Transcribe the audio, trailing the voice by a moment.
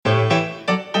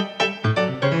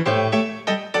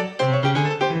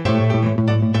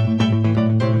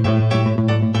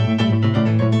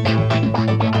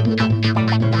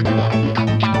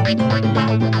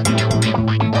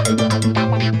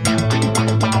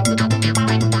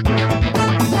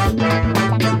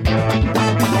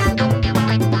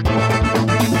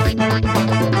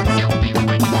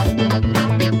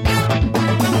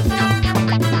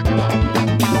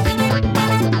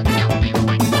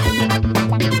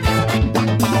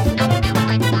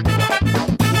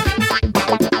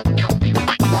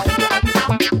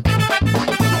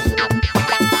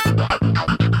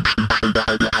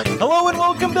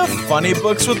Funny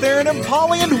Books with Aaron and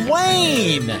Polly and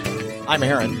Wayne. I'm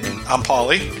Aaron. I'm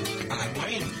Polly. I'm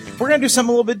Wayne. We're going to do something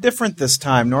a little bit different this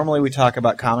time. Normally we talk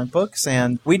about comic books,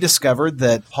 and we discovered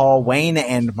that Paul, Wayne,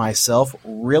 and myself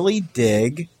really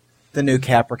dig the new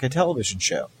Caprica television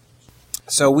show.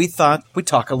 So we thought we'd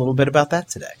talk a little bit about that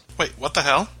today. Wait, what the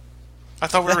hell? I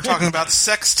thought we were talking about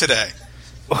sex today.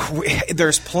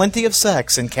 There's plenty of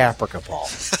sex in Caprica, Paul.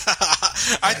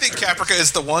 I think Caprica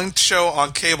is the one show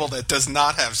on cable that does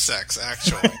not have sex,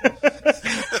 actually.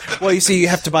 Well, you see, you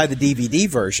have to buy the DVD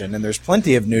version, and there's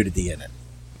plenty of nudity in it.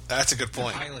 That's a good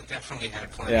point. The pilot definitely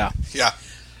had plenty. Yeah.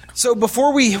 So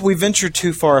before we venture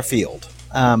too far afield,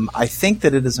 I think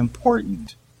that it is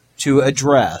important to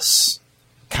address,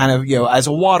 kind of, as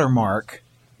a watermark,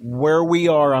 where we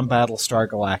are on Battlestar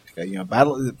Galactica.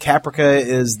 Caprica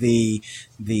is the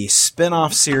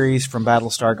spin-off series from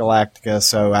Battlestar Galactica,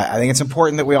 so I think it's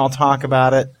important that we all talk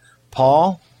about it.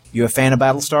 Paul, you a fan of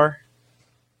Battlestar?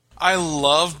 I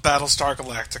love Battlestar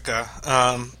Galactica.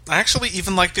 I actually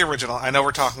even like the original. I know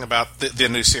we're talking about the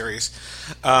new series.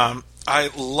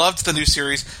 I loved the new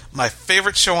series. My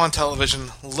favorite show on television,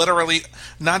 literally,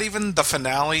 not even the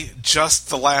finale,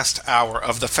 just the last hour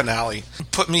of the finale,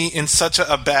 put me in such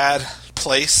a bad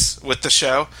place with the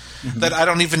show that I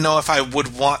don't even know if I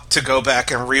would want to go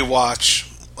back and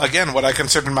rewatch, again, what I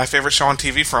considered my favorite show on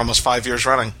TV for almost 5 years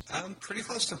running. I'm pretty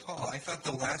close to Paul. I thought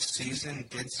the last season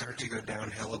did start to go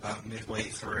downhill about midway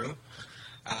through.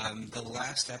 The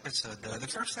last episode, the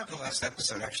first half of the last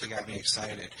episode actually got me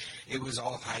excited. It was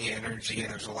all high energy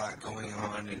and there's a lot going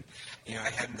on, and I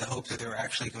had the hope that they were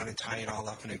actually going to tie it all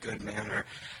up in a good manner.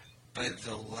 But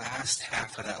the last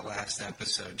half of that last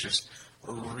episode just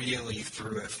really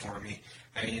threw it for me.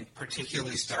 I mean,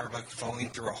 particularly Starbuck falling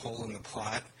through a hole in the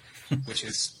plot, which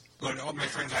is what all my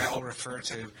friends I all refer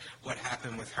to what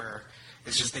happened with her.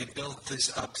 It's just they built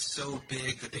this up so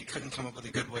big that they couldn't come up with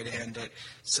a good way to end it,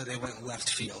 so they went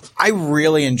left field. I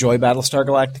really enjoy Battlestar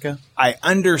Galactica. I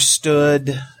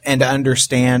understood and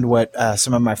understand what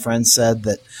some of my friends said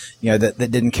that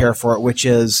didn't care for it, which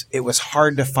is it was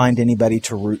hard to find anybody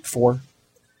to root for.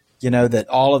 That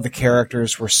all of the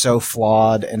characters were so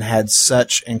flawed and had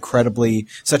such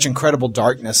incredible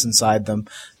darkness inside them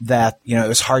that, it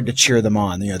was hard to cheer them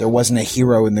on. There wasn't a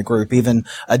hero in the group. Even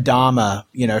Adama,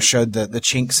 showed the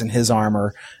chinks in his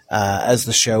armor, as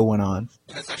the show went on.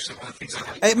 That's actually one of the things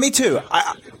I like. Me too.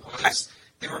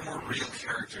 They were more real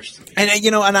characters to me. And,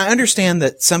 and I understand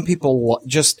that some people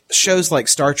just shows like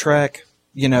Star Trek,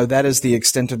 that is the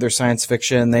extent of their science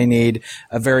fiction. They need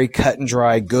a very cut and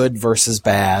dry good versus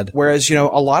bad. Whereas, a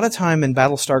lot of time in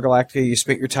Battlestar Galactica, you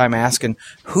spent your time asking,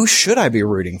 who should I be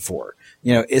rooting for?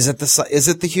 Is it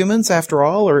the humans after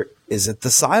all, or is it the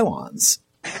Cylons?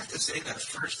 I have to say that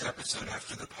first episode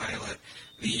after the pilot,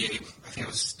 I think it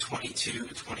was 22,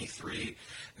 23,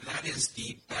 that is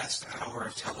the best hour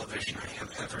of television I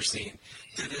have ever seen.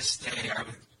 To this day,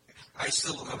 I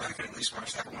still will go back and at least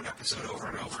watch that one episode over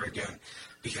and over again,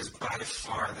 because by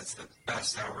far that's the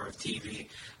best hour of TV.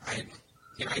 I'd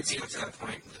seen it to that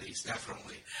point, at least,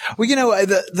 definitely. Well,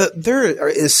 there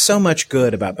is so much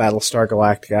good about Battlestar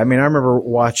Galactica. I mean, I remember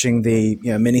watching the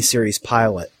miniseries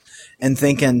pilot and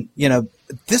thinking,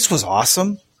 this was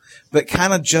awesome. But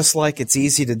kind of just like it's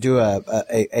easy to do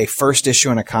a first issue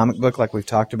in a comic book like we've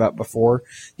talked about before,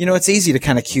 it's easy to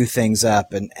kind of cue things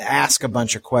up and ask a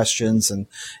bunch of questions and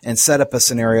set up a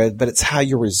scenario, but it's how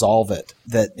you resolve it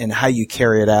and how you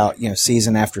carry it out,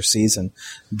 season after season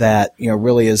that,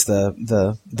 really is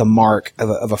the mark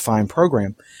of a fine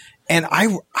program. And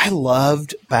I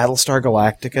loved Battlestar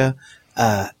Galactica,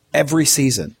 every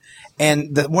season.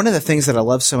 And one of the things that I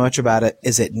love so much about it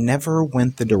is it never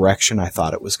went the direction I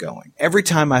thought it was going. Every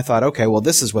time I thought, okay, well,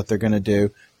 this is what they're going to do,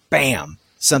 bam,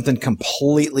 something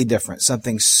completely different,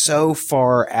 something so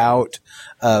far out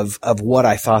of what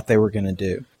I thought they were going to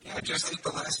do. Yeah, just like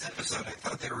the last episode, I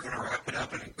thought they were going to wrap it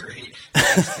up in a great,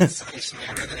 concise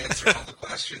manner that answered all the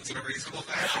questions in a reasonable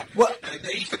fashion. Well, and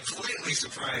they completely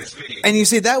surprised me. And you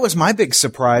see, that was my big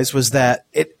surprise, was that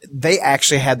they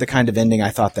actually had the kind of ending I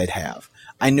thought they'd have.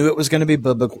 I knew it was going to be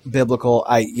biblical.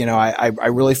 I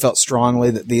really felt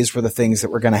strongly that these were the things that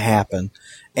were going to happen.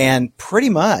 And pretty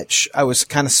much I was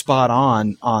kind of spot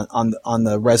on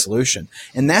the resolution.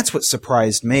 And that's what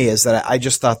surprised me, is that I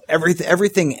just thought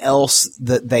everything else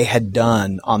that they had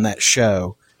done on that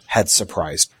show had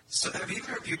surprised me. So have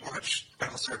either of you watched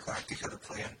Battlestar Galactica: The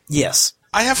Plan? Yes.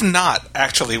 I have not,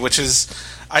 actually, which is...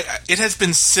 it has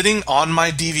been sitting on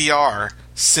my DVR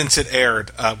since it aired.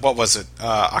 What was it?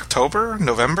 October?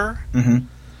 November? Mm-hmm.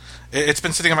 It's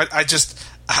been sitting on my... I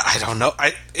don't know.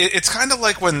 It's kind of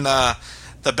like when the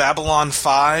Babylon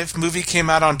 5 movie came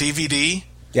out on DVD.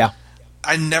 Yeah.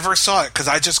 I never saw it because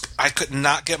I could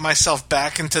not get myself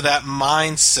back into that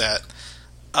mindset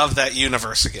of that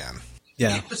universe again.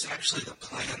 Yeah. It was actually the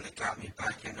plan that got me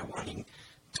back into wanting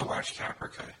to watch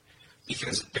Caprica,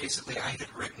 because basically I had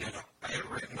written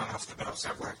off the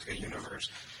Battlestar Galactica universe,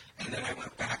 and then I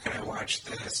went back and I watched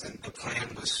this, and the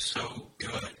plan was so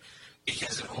good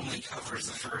because it only covers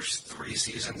the first 3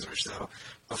 seasons or so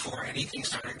before anything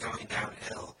started going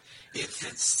downhill. It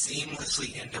fits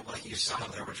seamlessly into what you saw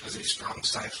there, which was a strong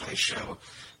sci-fi show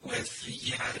with,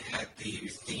 it had the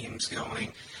themes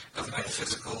going of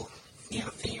metaphysical,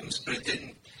 themes, but it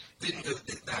didn't go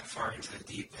that far into the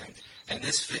deep end. And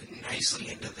this fit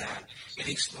nicely into that. It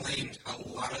explained a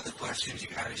lot of the questions you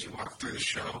had as you walked through the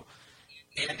show,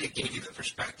 and it gave you the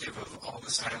perspective of all the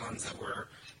Cylons that were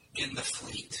in the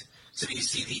fleet. So you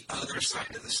see the other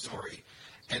side of the story.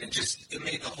 And it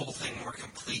made the whole thing more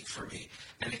complete for me.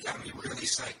 And it got me really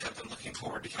psyched up and looking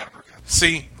forward to Caprica.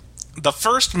 See, the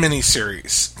first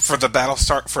miniseries for the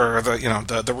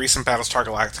the recent Battlestar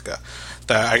Galactica,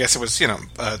 I guess it was,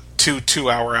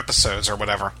 2-hour episodes or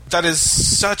whatever. That is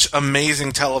such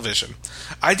amazing television.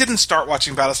 I didn't start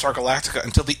watching Battlestar Galactica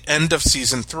until the end of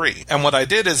season 3. And what I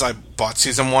did is I bought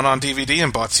season 1 on DVD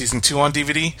and bought season 2 on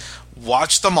DVD,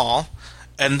 watched them all.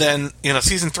 And then,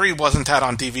 season 3 wasn't out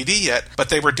on DVD yet, but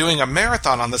they were doing a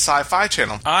marathon on the Sci-Fi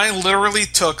Channel. I literally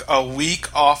took a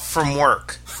week off from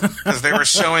work because they were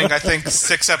showing, I think,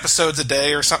 6 episodes a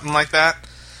day or something like that.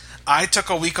 I took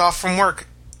a week off from work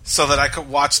so that I could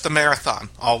watch the marathon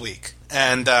all week.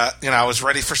 And, I was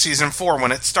ready for season 4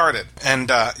 when it started.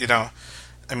 And, I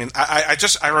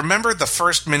remember the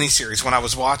first miniseries when I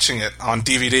was watching it on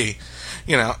DVD.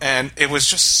 And it was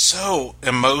just so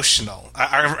emotional.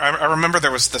 I remember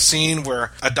there was the scene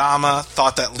where Adama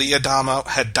thought that Lee Adama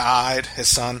had died, his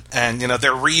son, and,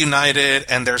 they're reunited,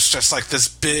 and there's just, like, this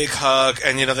big hug,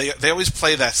 and, they always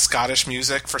play that Scottish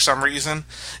music for some reason,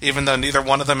 even though neither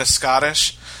one of them is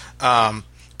Scottish,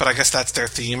 but I guess that's their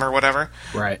theme or whatever.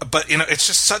 Right. But, it's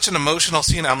just such an emotional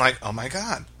scene. I'm like, oh, my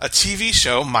God, a TV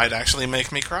show might actually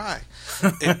make me cry.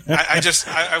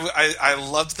 I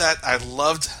loved that. I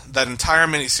loved that entire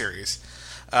miniseries.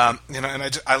 And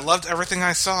I loved everything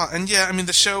I saw. And yeah,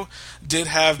 the show did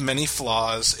have many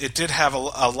flaws. It did have a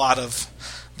lot of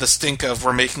the stink of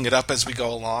we're making it up as we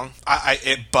go along.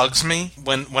 It bugs me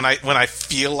when I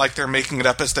feel like they're making it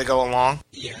up as they go along.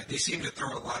 Yeah, they seem to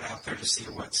throw a lot out there to see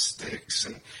what sticks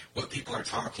and what people are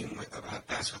talking about.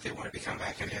 That's what they wanted to come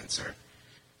back and answer.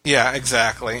 Yeah,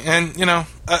 exactly. And,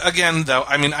 again, though,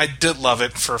 I did love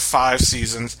it for 5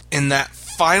 seasons. In that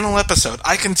final episode,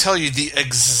 I can tell you the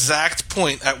exact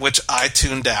point at which I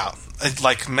tuned out,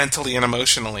 like mentally and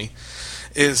emotionally,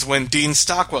 is when Dean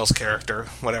Stockwell's character,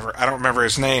 whatever, I don't remember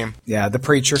his name. Yeah, the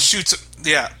preacher. Shoots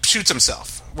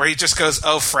himself, where he just goes,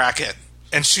 oh, frack it,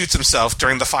 and shoots himself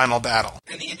during the final battle.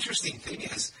 And the interesting thing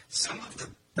is, some of the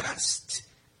best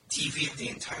TV of the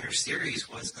entire series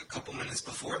was a couple minutes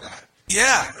before that.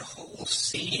 Yeah. That whole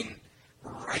scene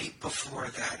right before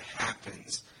that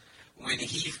happens, when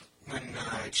Chief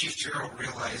Gerald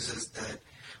realizes that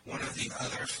one of the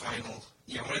other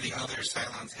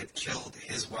Cylons had killed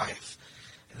his wife.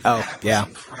 That was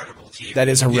incredible TV. That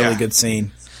is a really good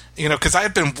scene. Because I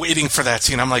had been waiting for that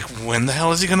scene. I'm like, when the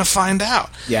hell is he going to find out?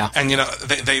 Yeah. And,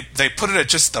 they put it at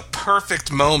just the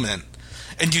perfect moment.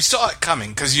 And you saw it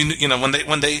coming because when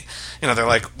they they're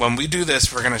like, when we do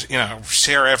this, we're gonna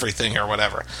share everything or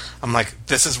whatever. I'm like,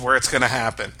 this is where it's gonna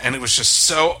happen, and it was just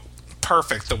so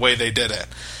perfect the way they did it.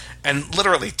 And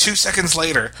literally 2 seconds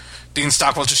later, Dean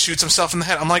Stockwell just shoots himself in the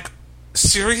head. I'm like,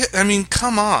 serious?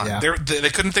 Come on. Yeah.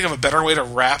 They couldn't think of a better way to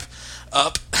wrap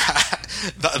up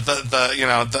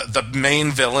the main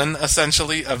villain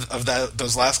essentially of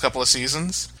those last couple of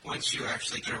seasons. Once you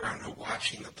actually get around to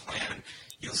watching the plan,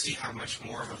 you'll see how much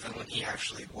more of a villain he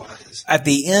actually was. At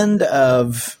the end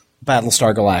of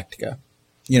Battlestar Galactica,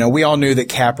 we all knew that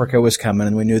Caprica was coming,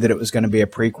 and we knew that it was going to be a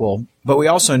prequel, but we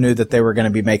also knew that they were going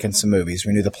to be making some movies.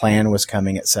 We knew the plan was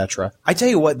coming, etc. I tell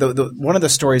you what, one of the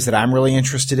stories that I'm really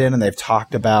interested in, and they've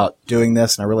talked about doing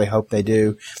this, and I really hope they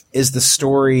do, is the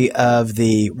story of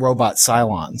the robot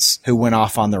Cylons who went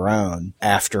off on their own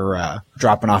after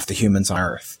dropping off the humans on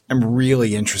Earth. I'm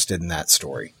really interested in that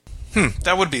story.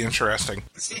 That would be interesting.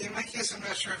 See, in my case, I'm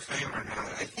not sure if I am or not.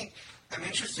 I think I'm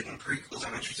interested in prequels.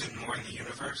 I'm interested more in the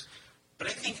universe. But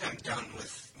I think I'm done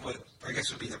with what I guess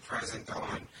would be the present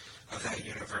dawn of that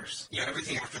universe.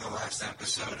 Everything after the last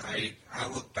episode, I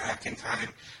look back in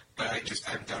time, but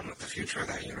I'm done with the future of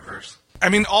that universe.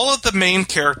 All of the main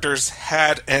characters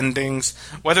had endings,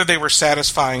 whether they were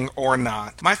satisfying or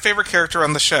not. My favorite character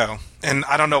on the show, and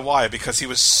I don't know why, because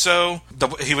his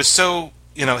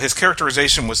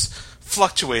characterization was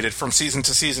fluctuated from season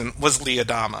to season was Lee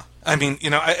Adama. I mean,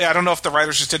 I don't know if the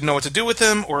writers just didn't know what to do with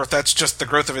him, or if that's just the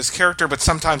growth of his character, but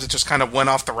sometimes it just kind of went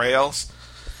off the rails.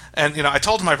 And, I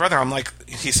told my brother,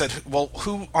 he said, well,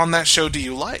 who on that show do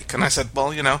you like? And I said, well,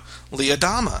 Lee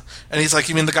Adama. And he's like,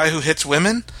 you mean the guy who hits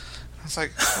women? I was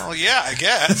like, well, yeah, I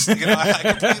guess. I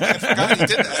completely forgot he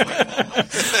did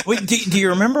that. Wait, do you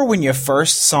remember when you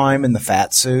first saw him in the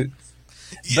fat suit?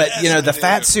 But, Yes, the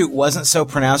fat suit wasn't so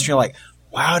pronounced. You're like,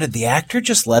 wow, did the actor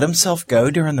just let himself go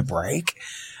during the break?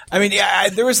 I mean, yeah,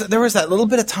 there was that little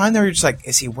bit of time there where you're just like,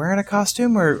 is he wearing a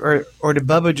costume or did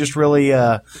Bubba just really,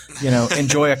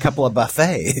 enjoy a couple of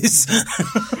buffets?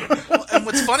 Well, and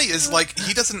what's funny is, like,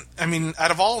 he doesn't,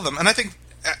 out of all of them, and I think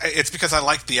it's because I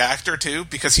like the actor, too,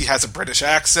 because he has a British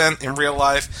accent in real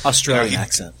life. Australian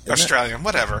accent. Australian,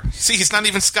 whatever. See, he's not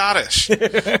even Scottish.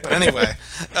 But anyway,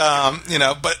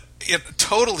 but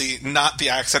totally not the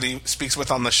accent he speaks with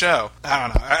on the show. I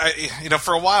don't know.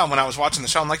 For a while when I was watching the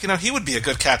show, I'm like, he would be a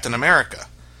good Captain America.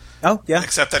 Oh, yeah.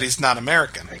 Except that he's not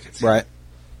American. Right.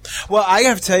 Well, I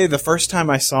have to tell you, the first time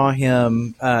I saw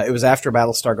him, it was after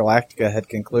Battlestar Galactica had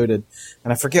concluded,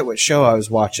 and I forget what show I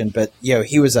was watching, but,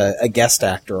 he was a guest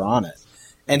actor on it.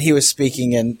 And he was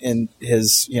speaking in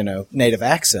his, native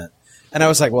accent. And I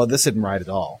was like, well, this isn't right at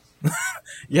all.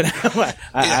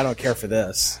 I don't care for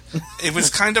this. It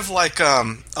was kind of like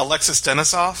Alexis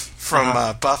Denisoff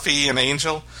from Buffy and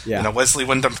Angel. Yeah. Wesley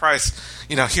Wyndham-Pryce.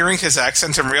 Hearing his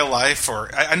accent in real life,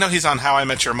 or I know he's on How I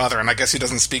Met Your Mother, and I guess he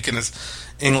doesn't speak in his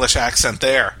English accent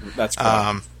there. That's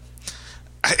correct.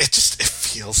 It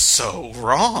feels so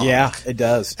wrong. Yeah, it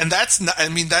does. And that's not,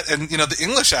 the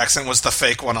English accent was the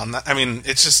fake one on that.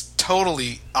 It's just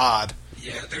totally odd.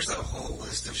 Yeah, there's a whole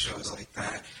list of shows like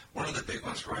that. One of the big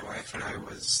ones for my wife and I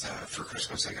was, for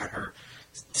Christmas, I got her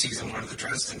season 1 of the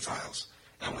Dresden Files.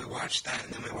 And we watched that,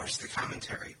 and then we watched the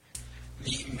commentary.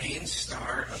 The main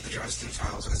star of the Dresden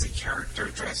Files is a character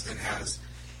Dresden has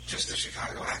just a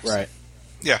Chicago accent. Right.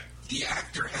 Yeah. The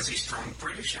actor has a strong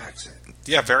British accent.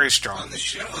 Yeah, very strong. On the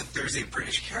show, there's a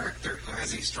British character who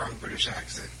has a strong British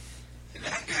accent. And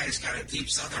that guy's got a deep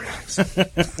Southern accent.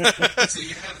 So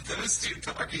you have those two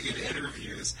talking in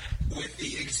interviews with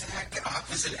the exact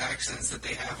opposite accents that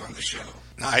they have on the show.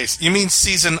 Nice. You mean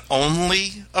season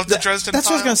only of the Dresden That's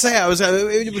Files? what I was going to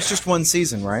say. It was just one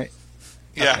season, right?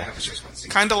 Yeah. Okay, it was just one season.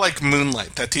 Kind of like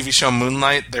Moonlight, that TV show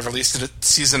Moonlight. They released it at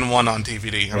season 1 on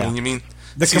DVD. You mean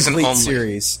the season complete only.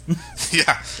 series.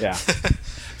 Yeah. Yeah.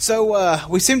 So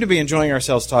we seem to be enjoying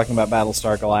ourselves talking about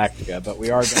Battlestar Galactica, but we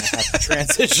are going to have to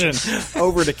transition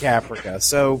over to Caprica.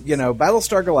 So,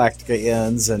 Battlestar Galactica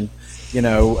ends, and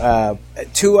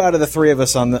 2 out of the 3 of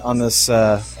us on this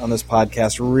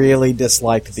podcast really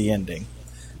disliked the ending.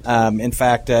 In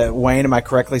fact, Wayne, am I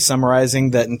correctly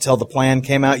summarizing that until the plan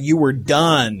came out, you were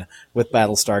done with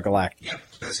Battlestar Galactica? Yep,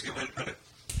 that's a good way to put it.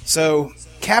 So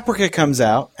Caprica comes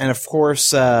out, and of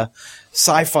course,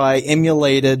 Sci-Fi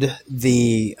emulated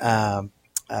the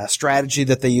strategy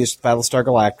that they used with Battlestar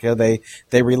Galactica.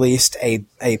 They released a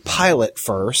pilot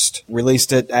first.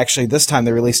 This time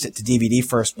they released it to DVD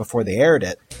first before they aired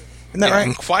it. Isn't that right?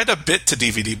 And quite a bit to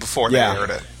DVD before they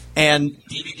aired it. And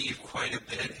DVD quite a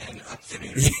bit and up to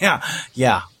new.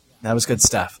 Yeah, that was good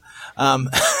stuff. I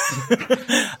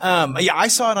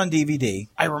saw it on DVD.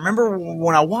 I remember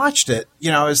when I watched it,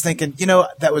 I was thinking,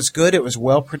 that was good. It was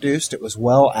well produced. It was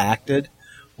well acted.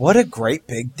 What a great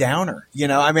big downer.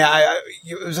 I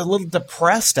was a little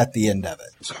depressed at the end of it.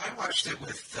 So I watched it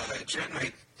with Jen and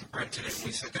I rented it, and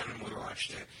we sat down and we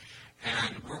watched it.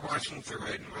 And we're watching through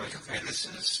it, and we're like, okay, this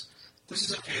is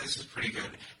okay, this is pretty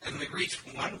good. And we reached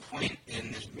one point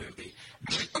in this movie.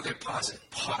 I'm like, okay, pause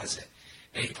it.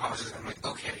 And he pauses, and I'm like,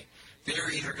 okay,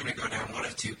 they're either going to go down one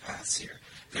of 2 paths here.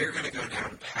 They're going to go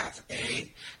down path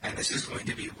A, and this is going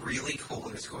to be really cool,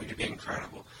 and it's going to be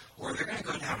incredible. Or they're going to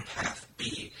go down path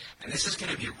B, and this is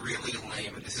going to be really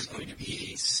lame, and this is going to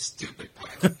be a stupid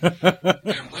pilot.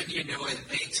 And when you know it,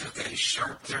 they took a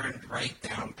sharp turn right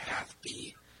down path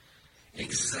B.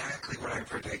 Exactly what I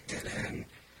predicted, and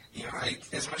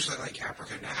as much as I like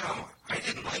Caprica now, I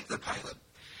didn't like the pilot.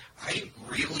 I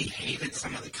really hated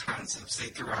some of the concepts they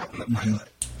threw out in the pilot.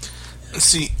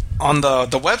 See, on the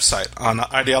website, on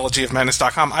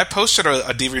ideologyofmadness.com, I posted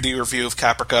a DVD review of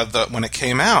Caprica when it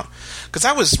came out. Because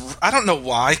I don't know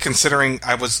why, considering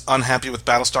I was unhappy with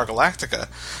Battlestar Galactica,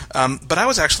 but I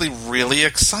was actually really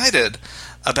excited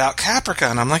about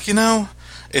Caprica. And I'm like,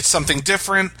 it's something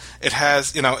different. It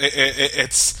has,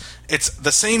 it's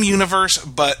the same universe,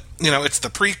 but it's the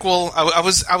prequel.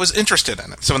 I was interested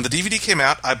in it. So when the DVD came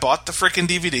out, I bought the frickin'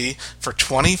 DVD for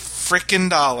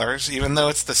 $20 even though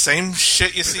it's the same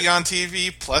shit you see on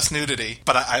TV plus nudity.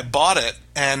 But I bought it,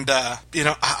 and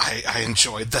I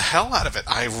enjoyed the hell out of it.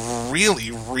 I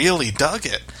really, really dug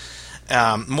it.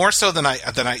 More so than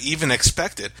I even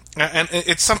expected, and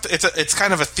it's something. It's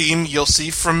kind of a theme you'll see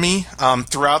from me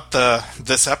throughout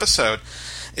this episode,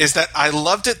 is that I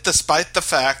loved it despite the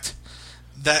fact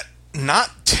that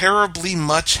not terribly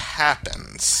much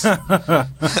happens.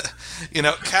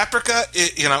 Caprica,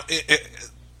 it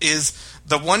is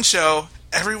the one show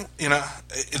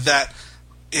that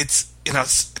it's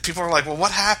people are like, well,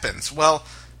 what happens? Well,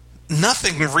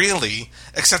 nothing really,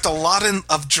 except a lot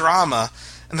of drama.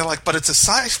 And they're like, but it's a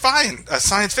science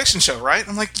fiction show, right?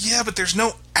 I'm like, yeah, but there's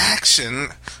no action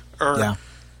or,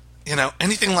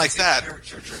 anything like that.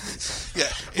 Yeah,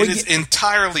 it is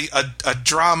entirely a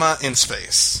drama in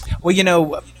space.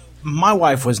 Well, my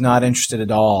wife was not interested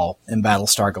at all in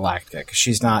Battlestar Galactica, 'cause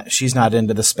she's not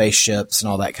into the spaceships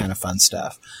and all that kind of fun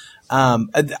stuff.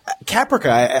 Caprica,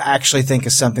 I actually think,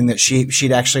 is something that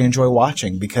she'd actually enjoy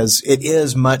watching, because it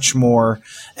is much more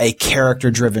a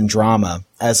character-driven drama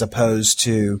as opposed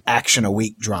to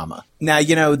action-a-week drama. Now,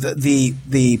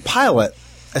 the pilot,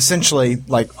 essentially,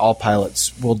 like all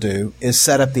pilots will do, is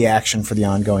set up the action for the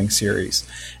ongoing series.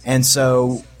 And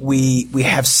so we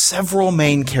have several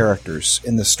main characters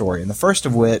in the story, and the first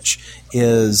of which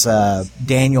is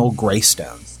Daniel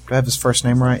Greystone. Do I have his first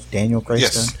name right? Daniel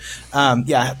Greystone?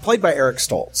 Yes. Played by Eric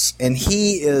Stoltz. And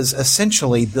he is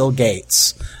essentially Bill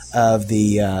Gates of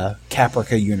the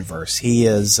Caprica universe. He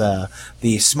is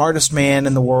the smartest man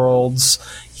in the world.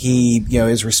 He,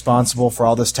 is responsible for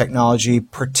all this technology,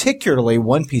 particularly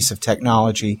one piece of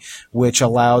technology which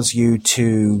allows you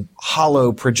to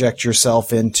hollow project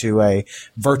yourself into a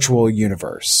virtual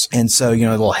universe. And so, a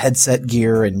little headset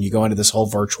gear, and you go into this whole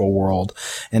virtual world.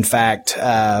 In fact,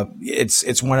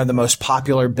 it's one of the most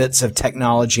popular bits of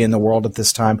technology in the world at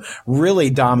this time,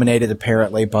 really dominated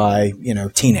apparently by,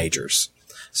 teenagers.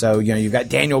 So, you've got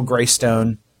Daniel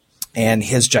Greystone and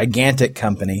his gigantic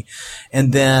company.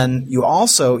 And then you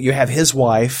have his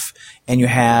wife, and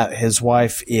his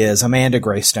wife is Amanda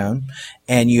Greystone,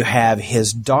 and you have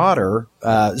his daughter,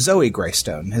 Zoe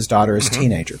Greystone. His daughter is a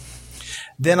teenager.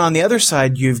 Then on the other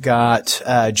side, you've got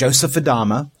Joseph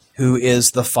Adama, who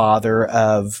is the father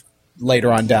of, later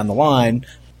on down the line,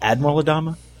 Admiral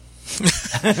Adama?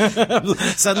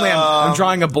 Suddenly I'm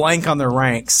drawing a blank on their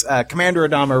ranks. Commander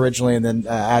Adama originally, and then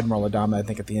Admiral Adama, I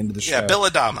think, at the end of the show. Yeah, Bill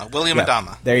Adama, William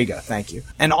Adama. There you go. Thank you.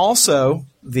 And also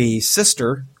the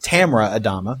sister, Tamara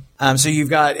Adama. So you've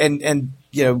got, and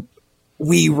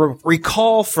we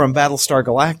recall from Battlestar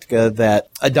Galactica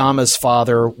that Adama's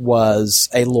father was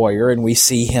a lawyer, and we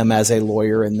see him as a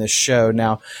lawyer in this show.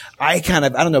 Now, I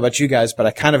don't know about you guys, but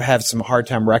I kind of have some hard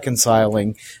time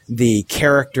reconciling the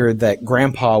character that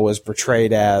Grandpa was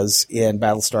portrayed as in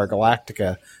Battlestar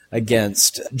Galactica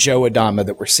against Joe Adama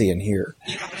that we're seeing here.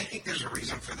 I think there's a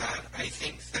reason for that. I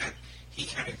think that he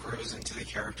kind of grows into the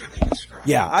character they describe.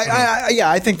 Yeah,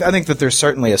 I think that there's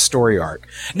certainly a story arc.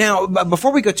 Now,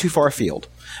 before we go too far afield,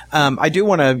 I do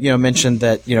want to mention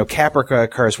that Caprica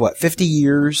occurs 50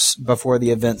 years before the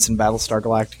events in Battlestar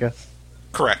Galactica.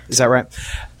 Correct. Is that right?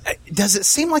 Does it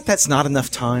seem like that's not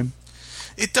enough time?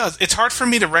 It does. It's hard for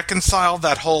me to reconcile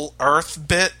that whole Earth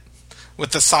bit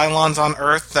with the Cylons on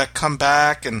Earth that come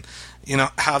back, and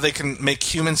how they can make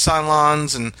human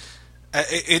Cylons, and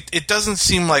it doesn't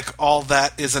seem like all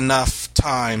that is enough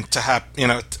time to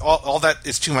happen. All that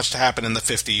is too much to happen in the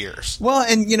 50 years. Well,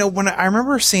 and when I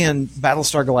remember seeing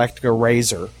Battlestar Galactica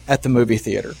Razor at the movie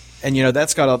theater, and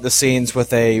that's got all the scenes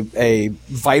with a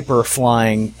Viper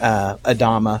flying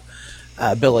Adama,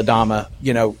 Bill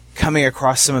Adama, coming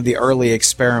across some of the early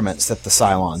experiments that the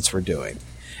Cylons were doing.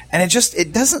 And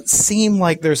it doesn't seem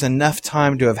like there's enough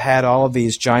time to have had all of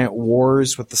these giant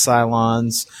wars with the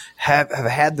Cylons, have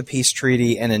had the peace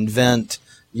treaty, and invent,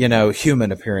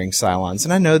 human appearing Cylons.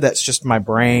 And I know that's just my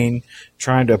brain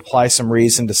trying to apply some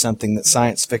reason to something that's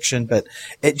science fiction, but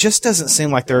it just doesn't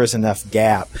seem like there is enough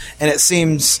gap. And it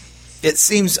seems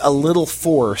a little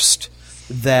forced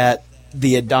that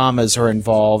the Adamas are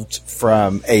involved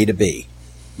from A to B,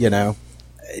 Yeah.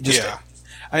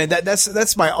 I mean,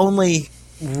 that's my only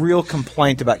real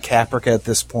complaint about Caprica at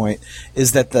this point,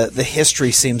 is that the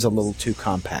history seems a little too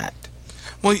compact.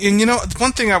 Well, and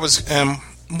one thing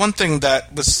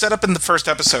that was set up in the first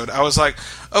episode, I was like,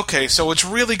 okay, so it's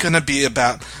really going to be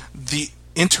about the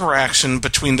interaction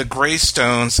between the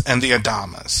Greystones and the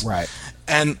Adamas. Right.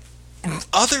 And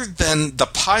other than the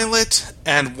pilot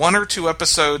and one or two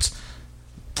episodes,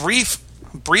 brief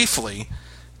briefly,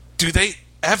 do they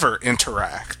ever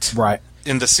interact Right.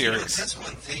 in the series? That's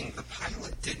one thing. The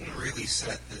pilot didn't really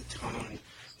set the tone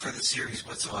for the series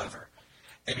whatsoever.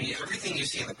 I mean, everything you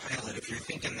see in the pilot, if you're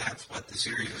thinking that's what the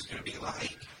series is going to be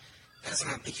like, that's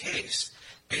not the case.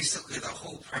 Basically, the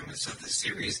whole premise of the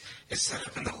series is set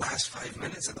up in the last 5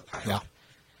 minutes of the pilot. Yeah.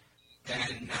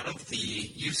 And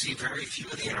you see very few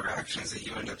of the interactions that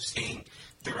you end up seeing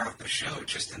throughout the show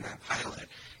just in that pilot.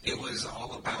 It was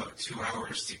all about 2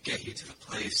 hours to get you to the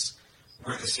place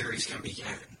where the series can begin.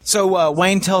 So,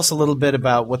 Wayne, tell us a little bit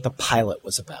about what the pilot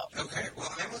was about. Okay,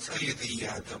 well, I will tell you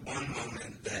the one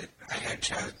moment that I had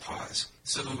Chad pause.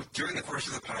 So, during the course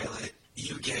of the pilot,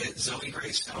 you get Zoe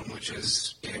Greystone, which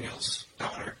is Daniel's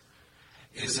daughter,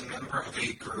 is a member of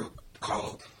a group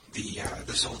called the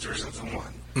Soldiers of the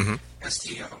One,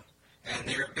 STO. And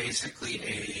they're basically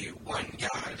a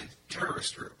one-god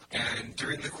terrorist group. And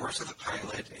during the course of the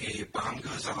pilot, a bomb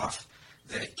goes off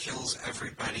that kills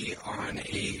everybody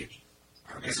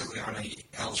basically on a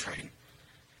L train.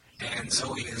 And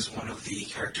Zoe is one of the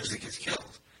characters that gets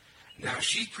killed. Now,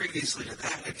 she previously to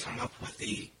that had come up with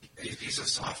a piece of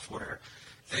software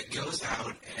that goes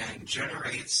out and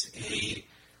generates a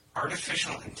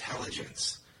artificial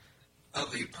intelligence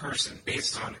of a person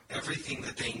based on everything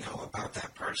that they know about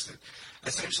that person.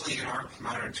 Essentially, in our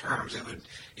modern terms,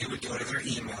 it would go to their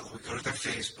email, it would go to their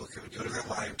Facebook, it would go to their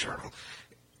live journal,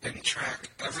 and track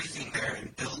everything there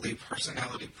and build a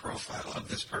personality profile of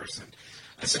this person,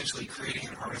 essentially creating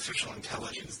an artificial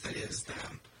intelligence that is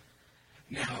them.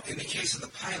 Now, in the case of the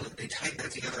pilot, they tied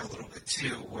that together a little bit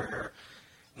too, where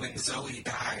when Zoe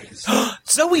dies...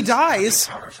 Zoe dies?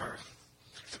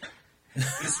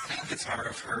 This avatar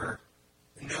of her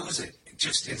knows it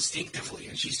just instinctively,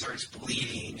 and she starts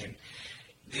bleeding, and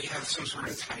they have some sort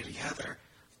of tie together.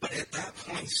 But at that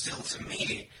point, still, to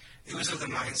me, it was of the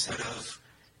mindset of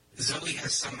Zoe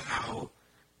has somehow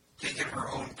taken her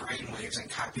own brainwaves and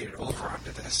copied it over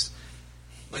onto this.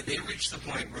 But they reached the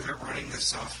point where they're running this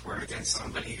software against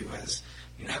somebody who has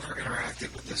never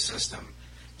interacted with the system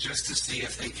just to see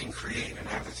if they can create an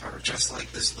avatar just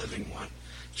like this living one,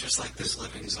 just like this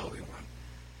living Zoe one.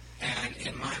 And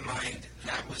in my mind,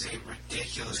 that was a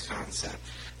ridiculous concept,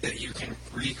 that you can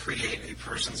recreate a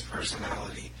person's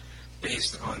personality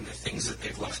based on the things that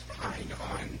they've left behind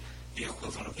on the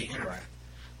equivalent of the internet.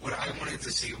 What I wanted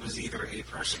to see was either a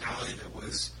personality that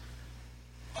was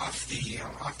off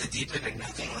the deep end and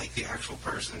nothing like the actual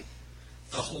person,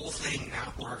 the whole thing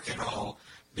not work at all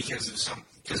because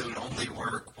it would only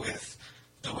work with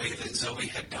the way that Zoe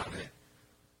had done it,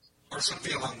 or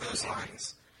something along those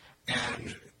lines.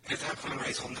 And at that point, when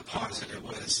I told him to pause it, it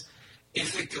was,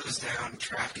 if it goes down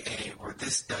track A, or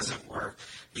this doesn't work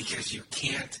because you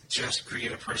can't just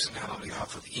create a personality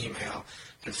off of email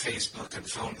and Facebook and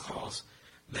phone calls,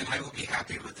 then I will be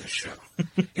happy with this show.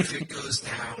 If it goes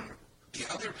down the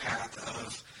other path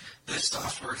of this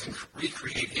software can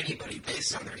recreate anybody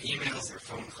based on their emails, their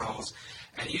phone calls,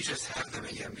 and you just have them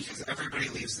again because everybody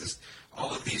leaves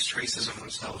all of these traces of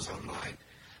themselves online.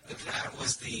 That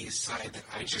was the side that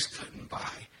I just couldn't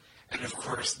buy. And of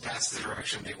course, that's the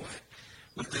direction they went.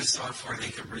 With this software, they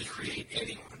could recreate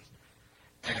anyone.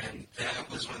 And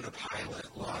that was when the pilot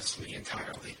lost me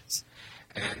entirely.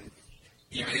 And,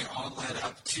 it all led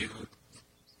up to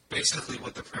basically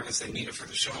what the premise they needed for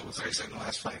the show was, like I said, in the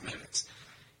last 5 minutes.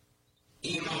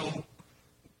 Emo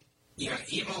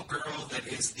girl that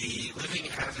is the living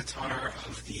avatar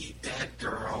of the dead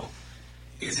girl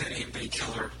isn't a big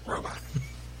killer robot.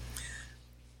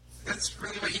 That's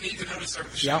really what you need to know to start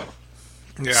the show.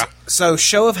 Yep. Yeah. So,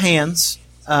 show of hands,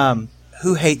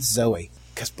 who hates Zoe?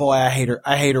 Because, boy, I hate her.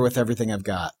 I hate her with everything I've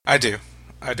got. I do.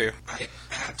 I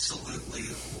absolutely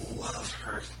love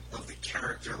her, love the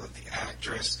character, love the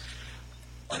actress,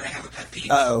 but I have a pet peeve.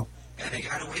 Uh-oh. And they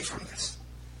got away from this.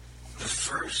 The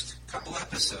first couple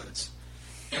episodes,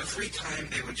 every time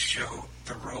they would show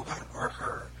the robot or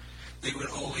her, they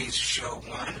would always show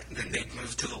one, and then they'd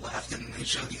move to the left, and then they'd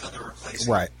show the other replacement.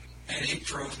 Right. And it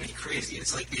drove me crazy.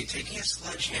 It's like they're taking a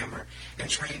sledgehammer and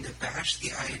trying to bash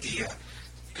the idea.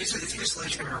 Basically, they take a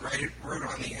sledgehammer, wrote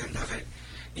on the end of it,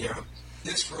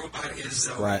 this robot is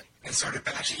Zoe, right, and started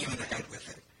bashing you in the head with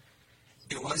it.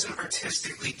 It wasn't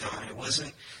artistically done. It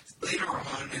wasn't. Later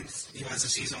on, and as the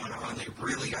season went on, they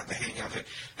really got the hang of it,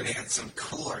 and they had some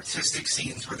cool artistic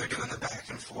scenes where they're doing the back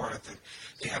and forth, and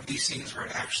they have these scenes where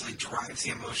it actually drives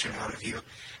the emotion out of you.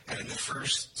 And in the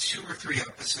first 2 or 3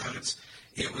 episodes,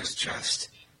 it was just,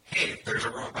 hey, there's a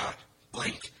robot,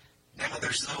 blink. Now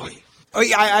there's Zoe. Oh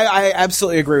yeah, I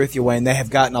absolutely agree with you, Wayne. They have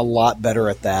gotten a lot better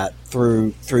at that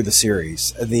through the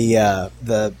series.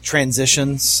 The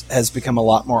transitions has become a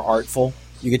lot more artful.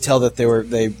 You could tell that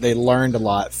they learned a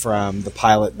lot from the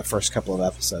pilot in the first couple of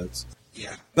episodes.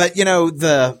 Yeah. But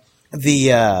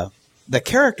the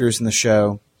characters in the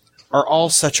show are all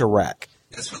such a wreck.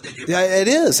 That's what they do. Yeah, it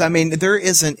is. I mean, there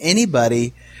isn't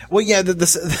anybody. Well, yeah,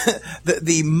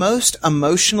 the most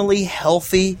emotionally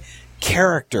healthy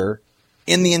character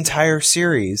in the entire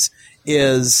series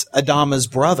is Adama's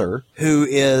brother, who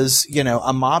is,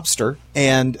 a mobster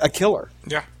and a killer.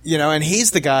 Yeah. And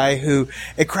he's the guy who,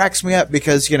 it cracks me up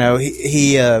because,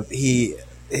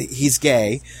 he's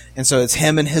gay, and so it's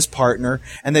him and his partner,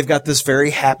 and they've got this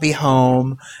very happy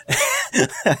home,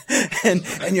 and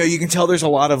you can tell there's a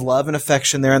lot of love and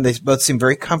affection there, and they both seem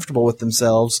very comfortable with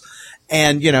themselves.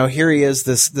 And here he is,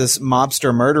 this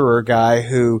mobster murderer guy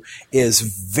who is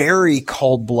very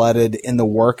cold-blooded in the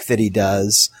work that he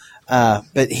does,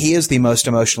 but he is the most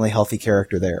emotionally healthy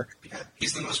character there. Yeah,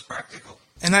 he's the most practical.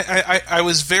 And I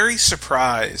was very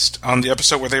surprised on the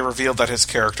episode where they revealed that his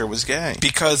character was gay,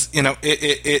 because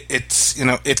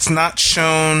it's not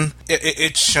shown.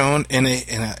 It's shown in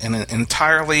an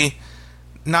entirely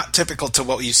not typical to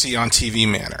what you see on TV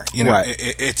manner. Right.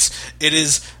 It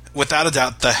is without a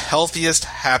doubt the healthiest,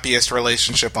 happiest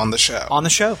relationship on the show. On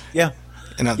the show, yeah.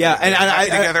 Yeah, and I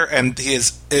together, and he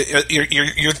is.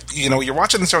 You're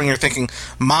watching the show and you're thinking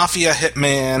mafia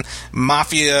hitman,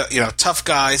 mafia, tough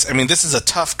guys. I mean, this is a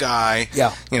tough guy.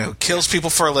 Yeah. Kills people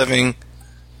for a living,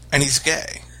 and he's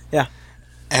gay. Yeah.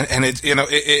 And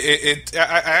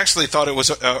I actually thought it was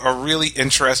a really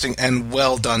interesting and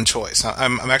well done choice.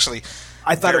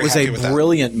 I thought it was a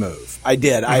brilliant move. I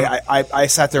did. Mm-hmm. I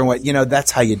sat there and went, that's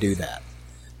how you do that.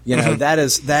 Mm-hmm.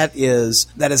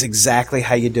 that is exactly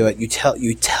how you do it. You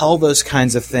tell those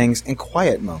kinds of things in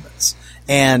quiet moments,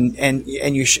 and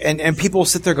people will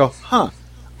sit there and go, huh,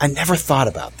 I never thought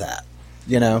about that.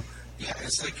 Yeah,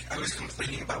 it's like I was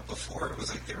complaining about before. It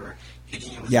was like they were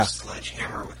hitting you with a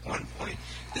sledgehammer with one point.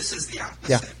 This is the opposite.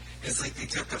 Yeah. It's like they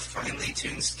took a finely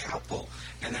tuned scalpel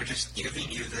and they're just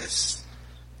giving you this,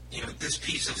 this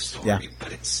piece of story,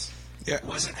 but it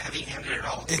wasn't heavy-handed at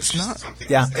all. It's not.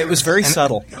 Yeah, it was very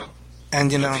subtle.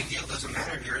 And no big deal, doesn't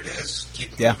matter. Here it is.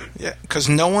 Keep moving. Yeah, because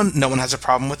no one has a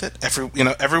problem with it.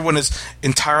 Everyone is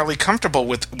entirely comfortable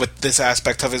with this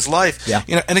aspect of his life. Yeah.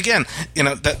 And again,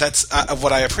 that's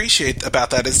what I appreciate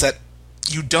about that is that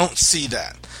you don't see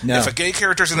that. No. If a gay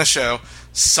character's in a show,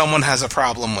 someone has a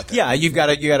problem with it. Yeah, you got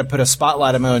to put a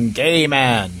spotlight on gay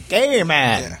man.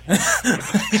 Yeah.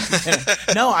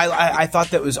 No, I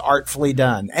thought that was artfully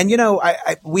done, and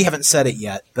we haven't said it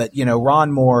yet, but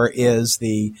Ron Moore is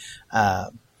the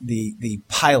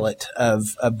pilot of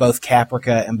both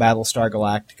Caprica and Battlestar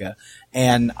Galactica,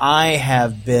 and I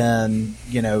have been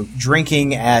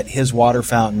drinking at his water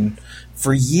fountain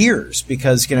for years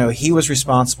because, he was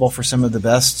responsible for some of the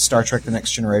best Star Trek The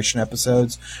Next Generation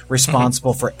episodes,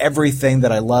 responsible for everything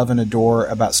that I love and adore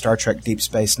about Star Trek Deep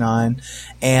Space Nine.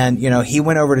 And, he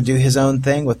went over to do his own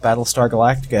thing with Battlestar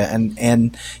Galactica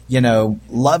and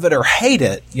love it or hate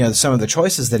it, some of the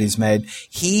choices that he's made,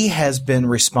 he has been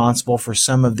responsible for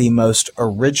some of the most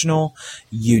original,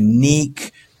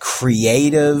 unique,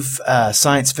 creative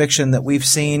science fiction that we've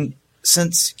seen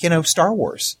since, Star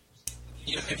Wars.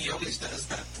 And he always does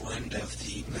that blend of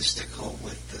the mystical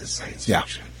with the science Yeah.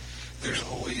 fiction. There's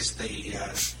always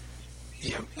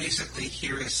basically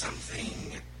here is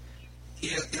something.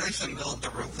 He likes to meld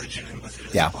the religion in with it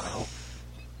as well.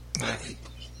 But it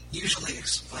usually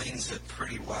explains it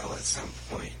pretty well at some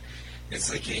point. It's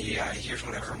like, here's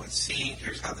what everyone's seeing,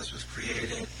 here's how this was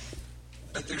created.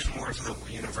 But there's more to the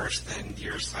universe than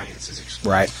your science is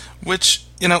explaining. Right. Which,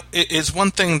 is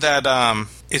one thing that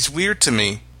is weird to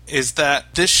me. Is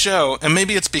that this show, and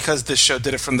maybe it's because this show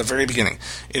did it from the very beginning,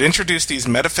 it introduced these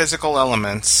metaphysical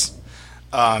elements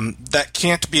that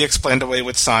can't be explained away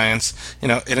with science.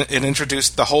 It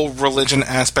introduced the whole religion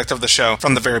aspect of the show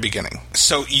from the very beginning.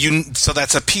 So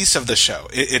that's a piece of the show.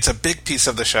 It's a big piece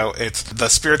of the show. It's the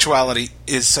spirituality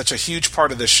is such a huge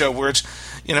part of the show, which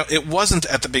it wasn't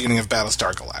at the beginning of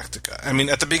Battlestar Galactica. I mean,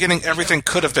 at the beginning, everything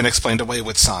could have been explained away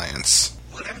with science.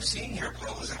 What I'm seeing here,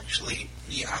 Paul, is actually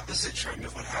the opposite trend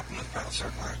of what happened with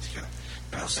Battlestar Galactica.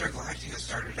 Battlestar Galactica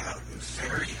started out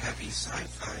very heavy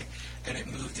sci-fi, and it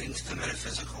moved into the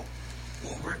metaphysical.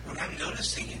 Well, what I'm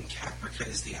noticing in Caprica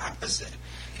is the opposite.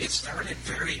 It started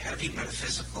very heavy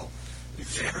metaphysical,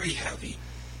 very heavy,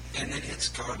 and then it's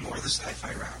gone more the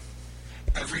sci-fi route.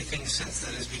 Everything since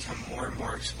then has become more and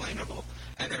more explainable,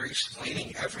 and they're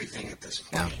explaining everything at this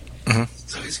point. Yeah. Mm-hmm.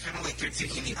 So it's kind of like they're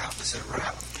taking the opposite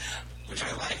route, which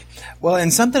I like. Well,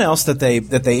 and something else that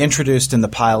they introduced in the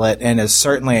pilot and is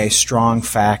certainly a strong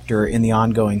factor in the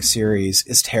ongoing series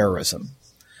is terrorism.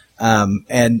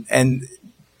 And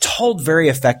told very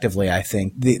effectively, I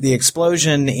think. The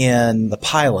explosion in the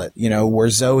pilot, where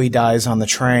Zoe dies on the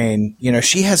train,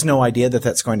 she has no idea that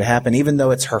that's going to happen, even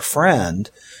though it's her friend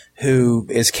who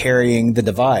is carrying the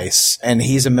device, and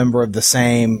he's a member of the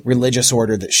same religious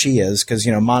order that she is, because,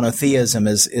 monotheism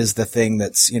is the thing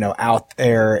that's, out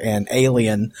there and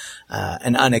alien,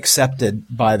 and unaccepted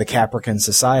by the Caprican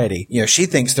society. She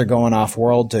thinks they're going off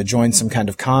world to join some kind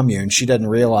of commune. She doesn't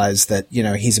realize that,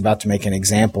 he's about to make an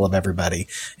example of everybody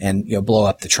and, blow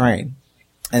up the train.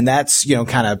 And that's,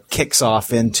 kind of kicks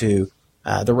off into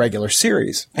the regular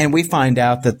series. And we find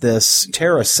out that this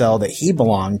terrorist cell that he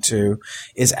belonged to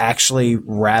is actually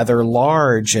rather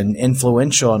large and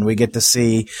influential. And we get to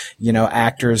see,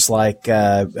 actors like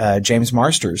James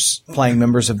Marsters playing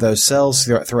members of those cells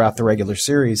throughout the regular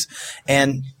series.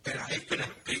 And I've been a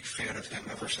big fan of him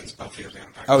ever since Buffy the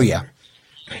Vampire Slayer. Oh, yeah.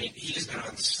 I mean, he's been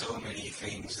on so many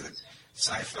things that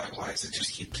sci-fi-wise it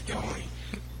just keeps going.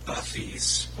 Buffy,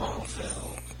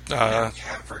 Smallville,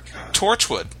 Caprica.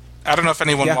 Torchwood. I don't know if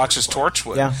anyone watches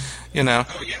Torchwood. Yeah.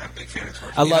 Oh, yeah, I'm a big fan of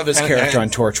Torchwood. I love his character on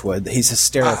Torchwood. He's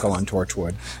hysterical on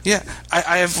Torchwood. Yeah,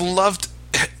 I have loved...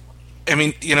 I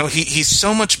mean, he's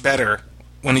so much better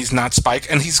when he's not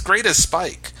Spike, and he's great as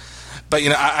Spike. But,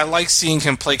 I like seeing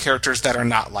him play characters that are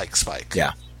not like Spike.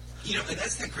 Yeah. And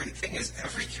that's the great thing is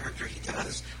every character he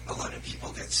does, a lot of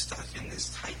people get stuck in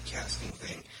this typecasting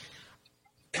thing.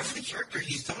 Every character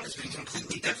he's done has been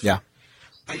completely different. Yeah.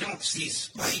 I don't see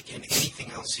Spike in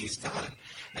anything else he's done.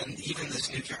 And even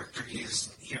this new character he is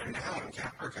here now in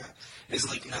Caprica is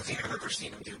like nothing I've ever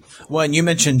seen him do before. Well, and you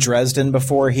mentioned Dresden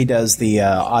before. He does the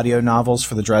audio novels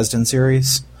for the Dresden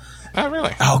series. Oh,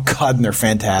 really? Oh, God, and they're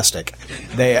fantastic.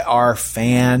 They are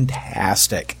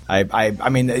fantastic. I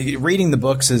mean, reading the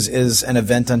books is an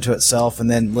event unto itself,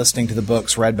 and then listening to the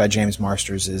books read by James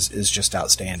Marsters is just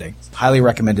outstanding. Highly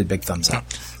recommended, big thumbs up.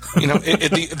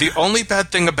 The only bad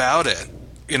thing about it,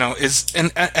 is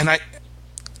I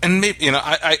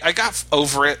got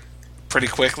over it pretty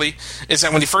quickly. Is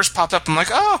that when he first popped up, I'm like,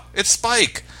 oh, it's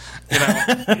Spike.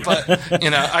 But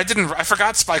I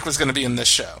forgot Spike was going to be in this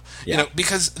show. Yeah.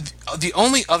 Because the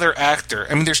only other actor,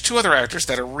 I mean, there's two other actors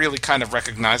that are really kind of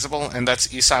recognizable, and that's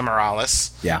Esai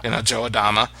Morales, yeah, Joe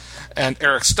Adama, and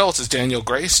Eric Stoltz is Daniel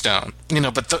Greystone.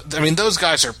 But those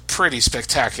guys are pretty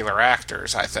spectacular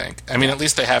actors, I think. I mean, at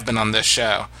least they have been on this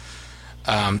show.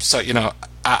 I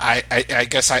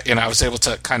guess I was able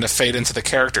to kind of fade into the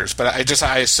characters, but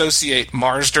I associate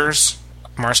Marsters,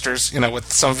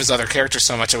 with some of his other characters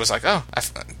so much. It was like, oh,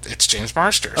 it's James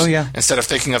Marsters. Oh, yeah. Instead of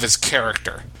thinking of his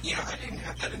character. I didn't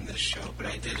have that in this show, but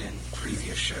I did in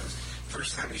previous shows.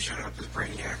 First time he showed up as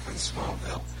Brainiac on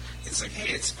Smallville, it's like,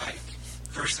 hey, it's Spike.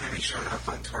 First time he showed up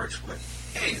on Torchwood,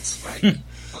 hey, it's Spike.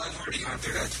 Well, I've already gone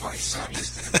through that twice, so I'm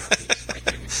used to not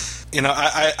being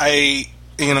Spike.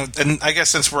 And I guess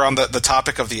since we're on the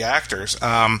topic of the actors,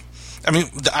 I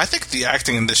think the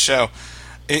acting in this show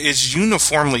is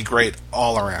uniformly great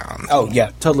all around. Oh,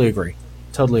 yeah, totally agree.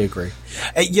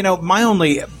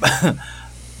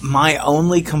 My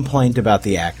only complaint about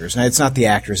the actors, and it's not the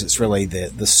actors, it's really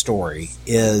the story,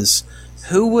 is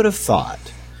who would have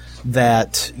thought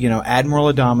that,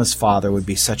 Admiral Adama's father would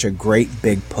be such a great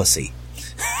big pussy?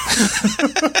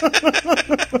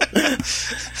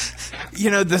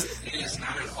 It is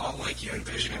not at all like you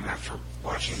envision him after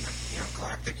watching,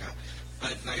 Galactica.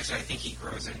 But like I said, I think he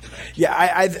grows into that. Yeah,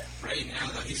 right now,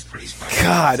 though, he's pretty spicy.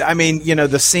 God, I mean,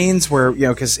 the scenes where,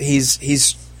 because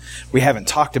he's we haven't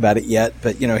talked about it yet,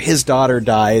 but, his daughter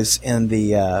dies in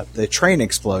the train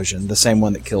explosion, the same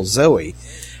one that kills Zoe.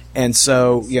 And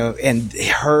so, and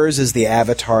hers is the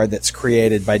avatar that's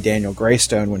created by Daniel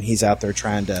Greystone when he's out there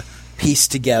trying to piece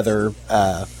together,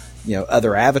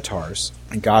 other avatars.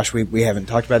 And gosh, we haven't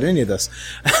talked about any of this.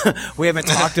 We haven't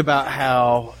talked about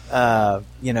how,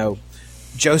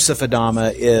 Joseph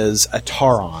Adama is a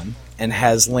Tauron and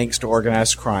has links to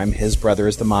organized crime. His brother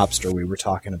is the mobster we were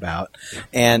talking about,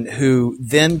 and who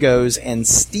then goes and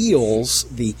steals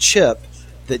the chip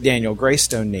that Daniel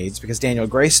Greystone needs, because Daniel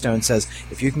Greystone says,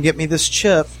 if you can get me this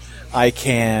chip, I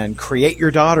can create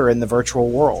your daughter in the virtual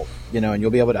world, and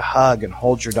you'll be able to hug and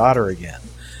hold your daughter again.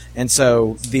 And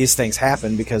so these things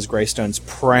happen because Greystone's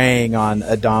preying on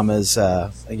Adama's,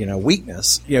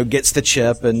 weakness. Gets the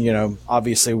chip, and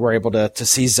obviously we're able to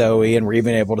see Zoe, and we're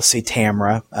even able to see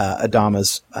Tamra,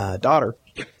 Adama's daughter.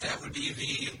 Yep, that would be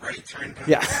the right turn.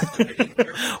 Yeah.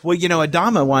 Well,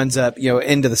 Adama winds up,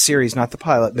 into the series, not the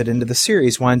pilot, but into the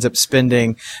series, winds up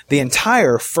spending the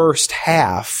entire first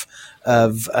half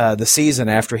of the season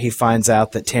after he finds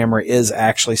out that Tamra is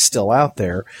actually still out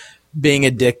there, being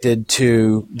addicted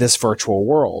to this virtual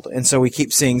world. And so we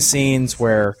keep seeing scenes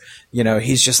where,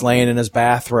 he's just laying in his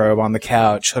bathrobe on the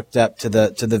couch hooked up to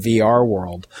the VR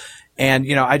world. And,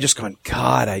 I just going,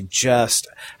 God,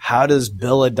 how does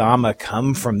Bill Adama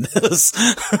come from this?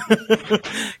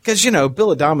 Because,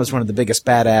 Bill Adama is one of the biggest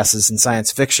badasses in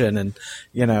science fiction. And,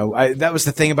 that was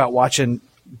the thing about watching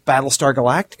Battlestar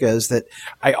Galactica, is that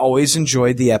I always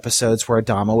enjoyed the episodes where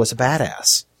Adama was a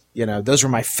badass. Those were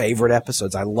my favorite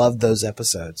episodes. I loved those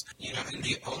episodes. And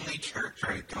the only character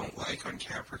I don't like on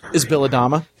Capricorn is Bill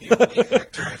Adama. The only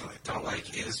actor I don't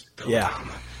like is Bill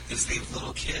Adama. Is the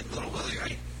little kid, little Willie.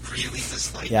 I really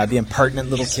dislike him. The impertinent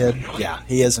little kid. Annoying. Yeah,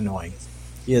 he is annoying.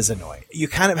 You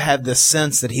kind of have this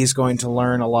sense that he's going to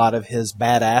learn a lot of his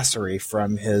badassery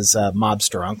from his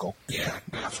mobster uncle. Yeah,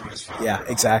 not from his father. Yeah,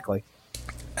 exactly.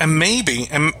 And maybe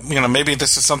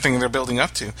this is something they're building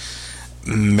up to.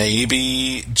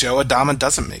 Maybe Joe Adama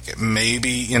doesn't make it.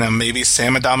 Maybe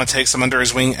Sam Adama takes him under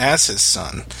his wing as his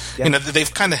son. Yeah.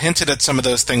 They've kind of hinted at some of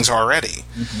those things already.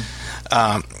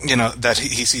 Mm-hmm. That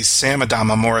he sees Sam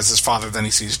Adama more as his father than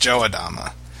he sees Joe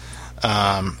Adama.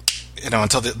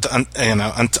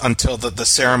 Until the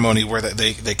ceremony where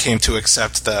they came to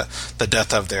accept the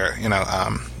death of their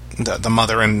the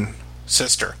mother and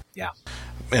sister. Yeah.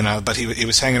 But he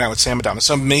was hanging out with Sam Adama.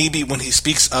 So maybe when he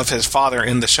speaks of his father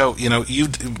in the show,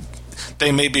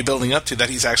 they may be building up to that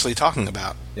he's actually talking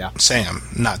about Sam,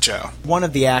 not Joe. One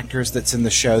of the actors that's in the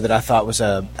show that I thought was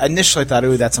initially thought,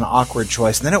 ooh, that's an awkward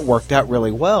choice, and then it worked out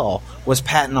really well, was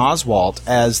Patton Oswalt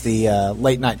as the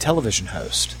late night television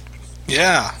host.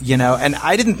 Yeah. And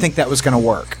I didn't think that was going to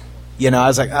work. I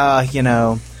was like,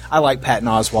 I like Patton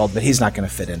Oswalt, but he's not going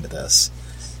to fit into this.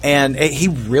 And he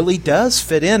really does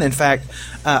fit in. In fact,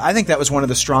 I think that was one of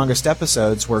the strongest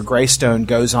episodes where Greystone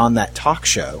goes on that talk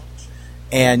show.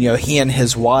 And, he and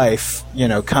his wife,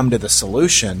 come to the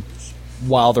solution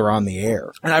while they're on the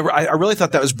air. And I really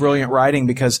thought that was brilliant writing,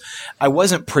 because I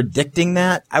wasn't predicting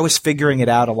that. I was figuring it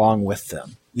out along with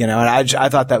them. And I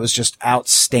thought that was just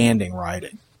outstanding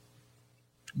writing.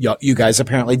 You guys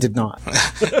apparently did not.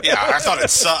 Yeah, I thought it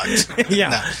sucked. Yeah.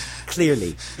 No.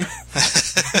 Clearly.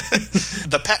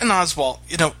 The Patton Oswalt,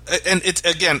 and it's,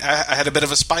 again, I had a bit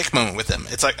of a Spike moment with him.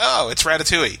 It's like, oh, it's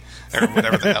Ratatouille, or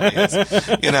whatever the hell he is,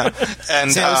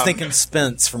 And see, I was thinking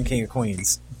Spence from King of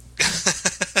Queens. I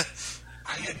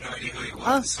had no idea who he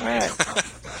was.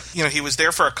 He was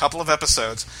there for a couple of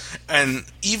episodes, and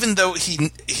even though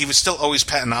he was still always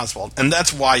Patton Oswalt, and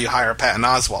that's why you hire Patton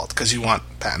Oswalt, because you want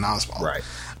Patton Oswalt. Right.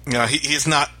 He's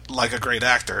not like a great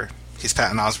actor. He's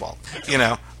Patton Oswalt.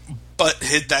 But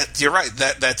you're right.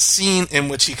 That scene in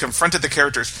which he confronted the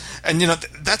characters, and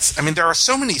there are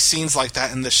so many scenes like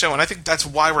that in the show, and I think that's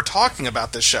why we're talking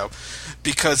about this show,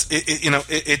 because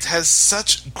it has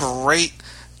such great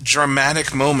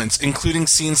dramatic moments, including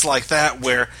scenes like that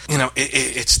where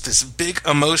it's this big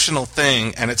emotional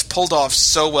thing, and it's pulled off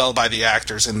so well by the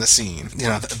actors in the scene.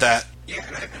 That. Yeah,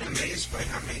 and I've been amazed by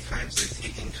how many times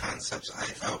they've taken concepts I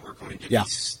thought were going to be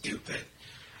stupid,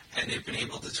 and they've been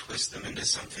able to twist them into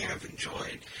something I've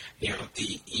enjoyed.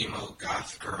 The emo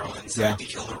goth girl inside To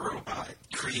Kill the Robot,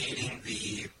 creating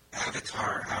the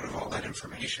avatar out of all that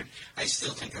information. I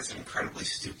still think that's an incredibly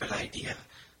stupid idea,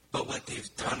 but what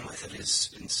they've done with it has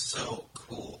been so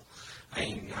cool.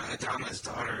 Adama's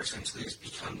daughter essentially has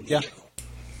become Neo.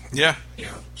 Yeah.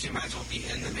 She might as well be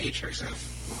in the Matrix.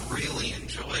 I've really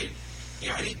enjoyed.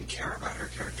 I didn't care about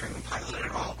her character in the pilot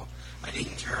at all. I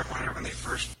didn't care about her when they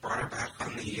first brought her back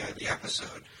on the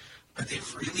episode. But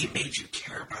they've really made you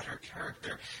care about her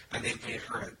character, and they've made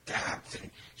her adapt,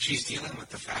 and she's dealing with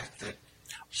the fact that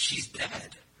she's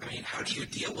dead. How do you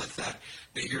deal with that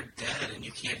you're dead and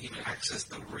you can't even access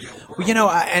the real world? Well,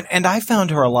 and I found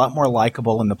her a lot more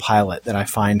likable in the pilot than I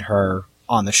find her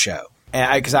on the show.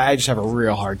 Because I just have a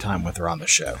real hard time with her on the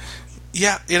show.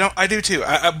 Yeah, I do too.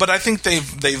 But I think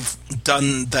they've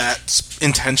done that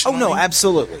intentionally. Oh no,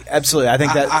 absolutely. I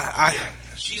think that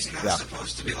she's not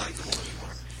supposed to be likable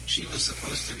anymore. She was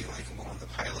supposed to be likable in the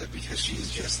pilot because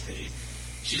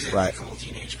she's a likable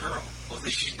teenage girl. Well, at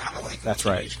least she's not a likable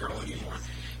teenage girl anymore.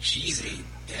 She's a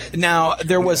dead. Now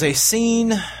there was a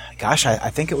scene. Gosh, I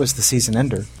think it was the season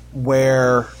ender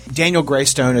where Daniel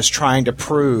Greystone is trying to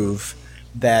prove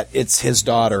that it's his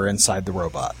daughter inside the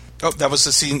robot. Oh, that was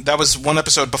the scene. That was one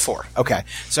episode before. Okay,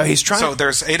 so he's trying. So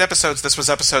there's 8 episodes. This was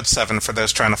episode 7 for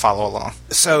those trying to follow along.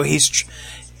 So he's.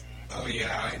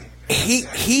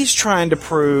 He's trying to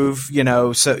prove,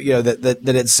 that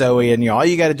it's Zoe, and all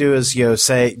you got to do is,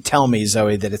 tell me,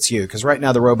 Zoe, that it's you, because right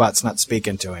now the robot's not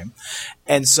speaking to him,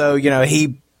 and so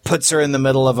he puts her in the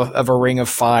middle of a ring of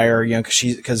fire, you know,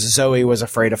 because Zoe was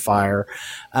afraid of fire.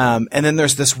 And then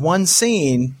there's this one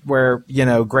scene where, you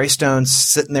know, Greystone's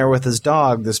sitting there with his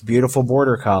dog, this beautiful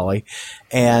border collie,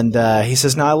 and he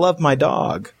says, "No, I love my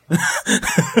dog,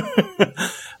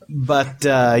 but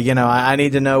you know, I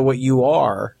need to know what you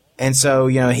are." And so,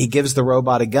 you know, he gives the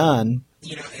robot a gun.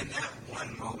 You know, in that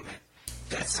one moment,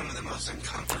 that's some of the most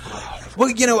uncomfortable. Well,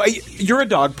 you know, you're a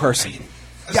dog person.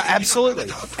 Yeah,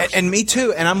 absolutely. And me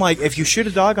too. And I'm like, if you shoot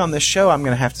a dog on this show, I'm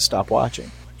going to have to stop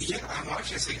watching. Yeah, I'm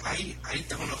watching. It's like, I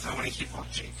don't know if I want to keep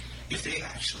watching. If they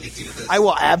actually do this. I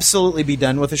will absolutely be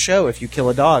done with the show if you kill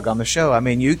a dog on the show. I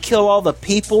mean, you kill all the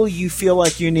people you feel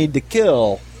like you need to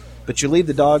kill, but you leave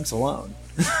the dogs alone.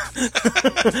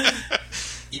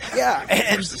 Yeah,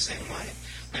 and the same way.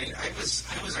 I mean, I was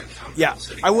uncomfortable. Yeah,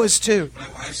 I was too. My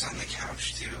wife's on the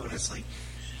couch too, and it's like,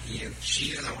 you know,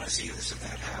 she doesn't want to see this if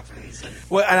that happens.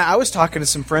 Well, and I was talking to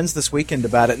some friends this weekend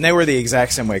about it, and they were the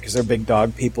exact same way because they're big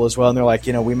dog people as well. And they're like,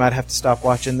 you know, we might have to stop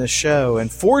watching this show.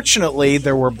 And fortunately,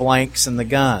 there were blanks in the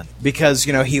gun because,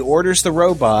 you know, he orders the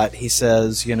robot. He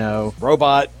says, you know,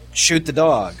 robot, shoot the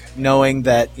dog, knowing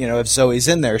that, you know, if Zoe's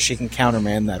in there, she can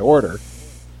countermand that order.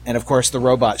 And of course, the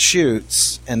robot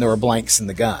shoots, and there were blanks in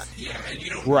the gun. Yeah, and you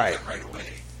don't know that right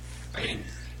away. I mean,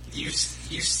 you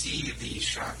see the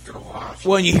shot go off.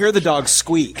 Well, and you hear the dog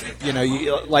squeak, you know,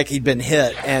 like he'd been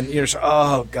hit, and you're just,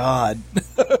 oh God,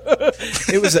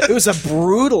 it was a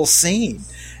brutal scene.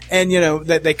 And you know,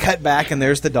 they cut back, and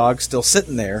there's the dog still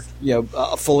sitting there, you know,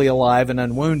 fully alive and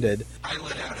unwounded. I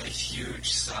let out a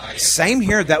huge sigh. Same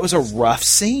here. That was a rough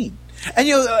scene. And,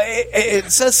 you know,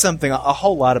 it says something a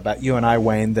whole lot about you and I,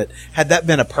 Wayne, that had that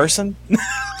been a person,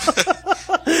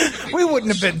 we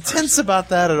wouldn't have been tense about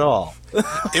that at all.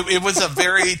 It was a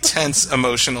very tense,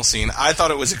 emotional scene. I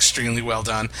thought it was extremely well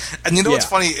done. And you know what's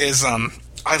funny is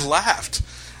I laughed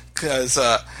because,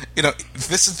 you know,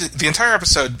 this is the entire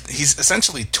episode, he's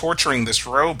essentially torturing this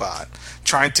robot,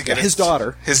 trying to get his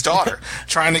daughter,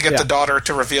 trying to get the daughter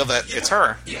to reveal that it's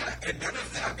her. Yeah, and none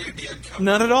of that made me uncomfortable.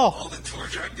 None at all. All the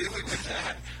torture I'm dealing with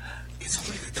that. It's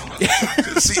only the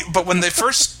dog. See, but when they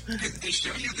first... They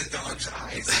show you the dog's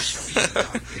eyes. They show you the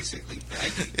dog basically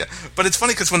begging. Yeah, but it's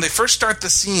funny because when they first start the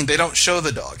scene, they don't show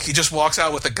the dog. He just walks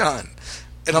out with a gun.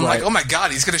 And I'm like, oh my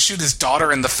God, he's going to shoot his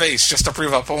daughter in the face just to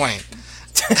prove a point.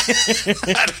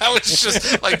 And I was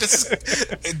just like, this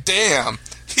is... Damn.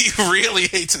 He really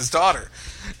hates his daughter.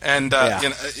 And you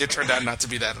know, it turned out not to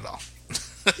be that at all.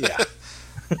 Yeah.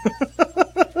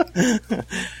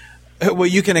 Well,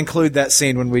 you can include that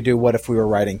scene when we do What If We Were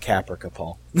Writing Caprica,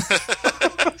 Paul.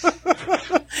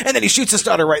 And then he shoots his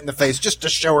daughter right in the face just to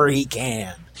show her he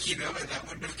can. You know, and that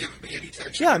wouldn't have given me any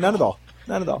tension. Yeah, none at all.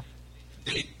 None at all.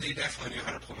 They definitely knew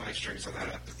how to pull my strings on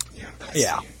that.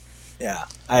 Yeah. Yeah,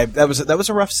 that was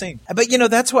a rough scene. But, you know,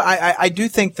 that's why I do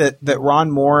think that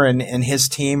Ron Moore and his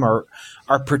team are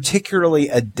particularly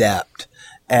adept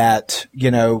at, you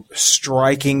know,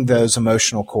 striking those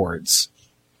emotional chords.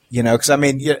 You know, because I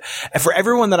mean, for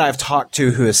everyone that I've talked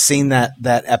to who has seen that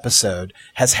episode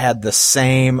has had the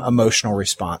same emotional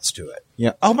response to it. You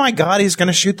know, oh my God, he's going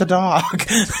to shoot the dog.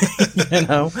 You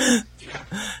know?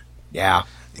 Yeah.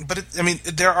 But, I mean,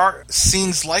 there are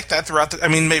scenes like that throughout I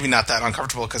mean, maybe not that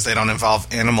uncomfortable because they don't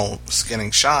involve animals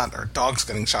getting shot or dogs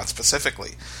getting shot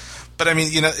specifically. But, I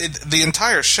mean, you know, the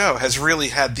entire show has really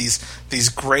had these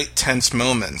great tense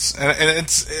moments. And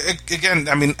again,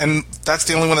 I mean, and that's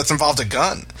the only one that's involved a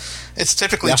gun. It's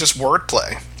typically just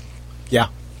wordplay. Yeah.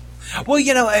 Well,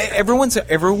 you know, everyone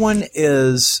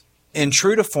is in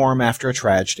true to form after a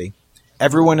tragedy.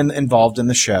 Everyone involved in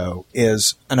the show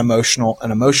is an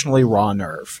emotionally raw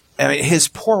nerve. I mean, his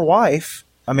poor wife,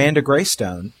 Amanda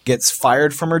Greystone, gets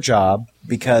fired from her job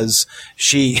because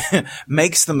she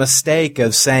makes the mistake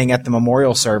of saying at the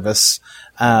memorial service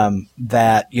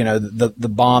that, you know, the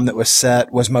bomb that was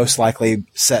set was most likely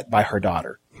set by her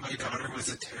daughter. My daughter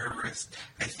was a terrorist.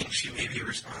 I think she may be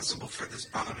responsible for this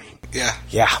bombing. Yeah.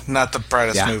 Yeah. Not the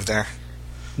brightest move there.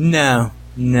 No.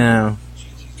 Yeah,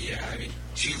 I mean,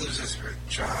 she loses her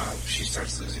job. She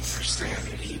starts losing her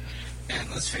sanity. And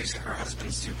let's face it, her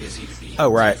husband's too busy to be... Oh,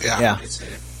 right. Yeah. It's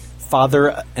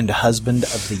Father and husband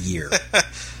of the year.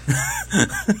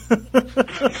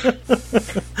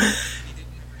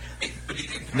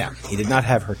 No, he did not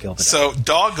have her killed. So,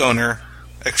 dog owner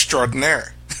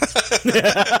extraordinaire.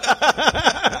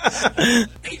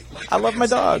 I love my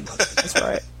dog. That's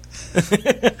right.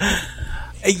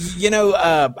 You know,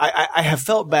 I have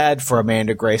felt bad for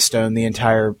Amanda Greystone the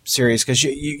entire series because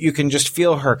you can just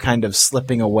feel her kind of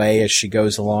slipping away as she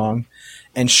goes along.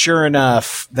 And sure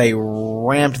enough, they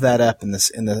ramped that up in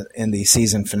the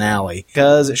season finale,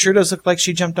 because it sure does look like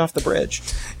she jumped off the bridge.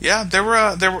 Yeah, there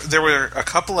were a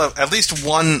couple of, at least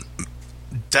one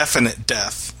definite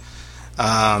death,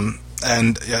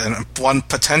 and one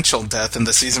potential death in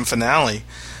the season finale.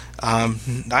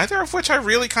 Neither of which I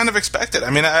really kind of expected. I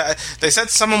mean, they said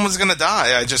someone was going to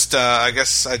die. I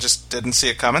guess I just didn't see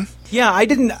it coming. Yeah, I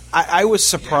didn't. I was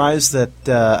surprised that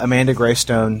Amanda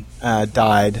Greystone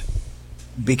died,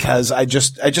 because I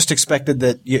just expected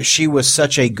that she was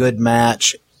such a good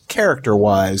match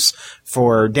character-wise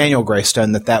for Daniel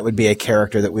Greystone that would be a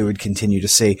character that we would continue to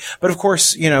see. But of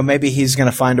course, maybe he's going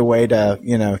to find a way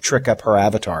to trick up her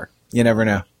avatar. You never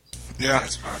know. Yeah,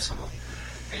 that's possible.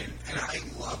 And I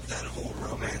love that whole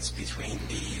romance between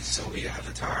the Zoe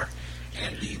avatar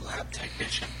and the lab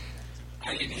technician.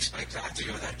 I didn't expect that to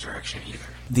go that direction either.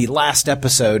 The last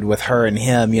episode with her and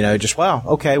him, just, wow,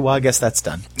 okay, well, I guess that's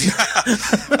done.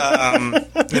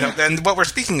 And what we're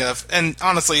speaking of, and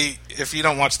honestly, if you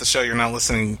don't watch the show, you're not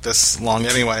listening this long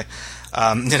anyway.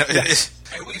 It's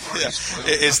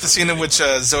the scene in which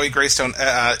Zoe Greystone,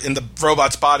 in the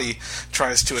robot's body,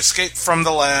 tries to escape from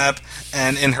the lab,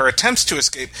 and in her attempts to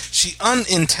escape, she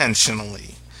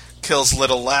unintentionally kills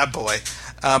little lab boy,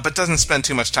 but doesn't spend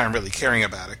too much time really caring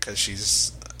about it, because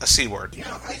she's a C-word.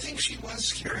 I think she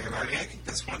was caring about it. I think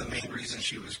that's one of the main reasons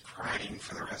she was crying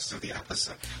for the rest of the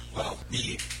episode. Well,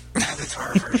 the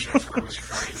Avatar version of her was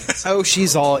crying. Oh,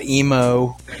 she's all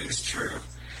emo. That is true.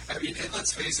 I mean, and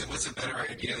let's face it, what's a better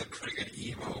idea than putting an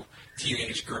emo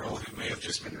teenage girl who may have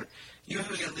just been, who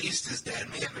at least is dead,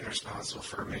 may have been responsible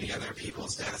for many other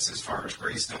people's deaths as far as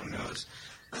Greystone knows.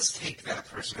 Let's take that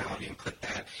personality and put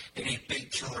that in a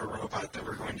big killer robot that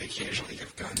we're going to occasionally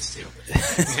give guns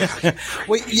to.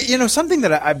 Well, something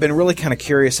that I've been really kind of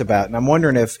curious about, and I'm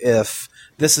wondering if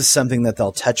this is something that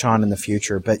they'll touch on in the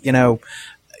future, but,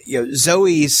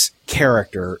 Zoe's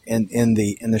character in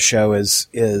the show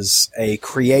is a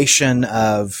creation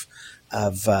of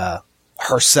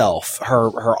herself, her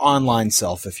online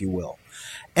self, if you will.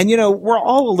 And we're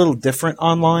all a little different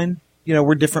online.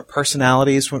 We're different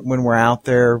personalities when we're out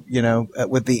there,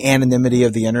 with the anonymity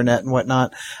of the internet and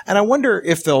whatnot. And I wonder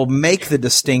if they'll make the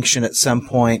distinction at some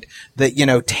point that,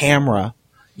 Tamra,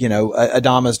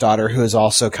 Adama's daughter, who is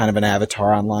also kind of an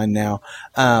avatar online now,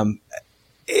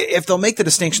 if they'll make the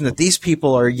distinction that these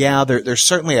people are, they're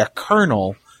certainly a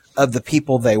kernel of the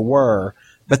people they were,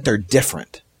 but they're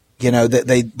different.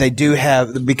 They do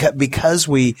have, because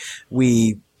we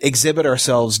exhibit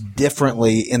ourselves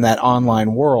differently in that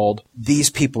online world, these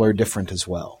people are different as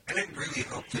well. And I really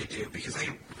hope they do, because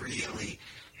I really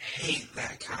hate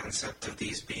that concept of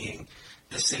these being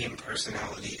the same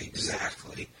personality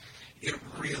exactly. It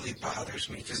really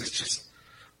bothers me, because it's just,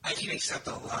 I can accept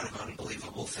a lot of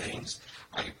unbelievable things.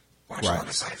 I watch a lot of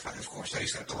sci-fi, of course. I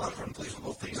accept a lot of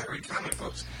unbelievable things. I read comic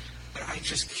books. But I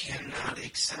just cannot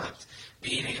accept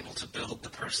being able to build the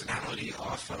personality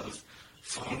off of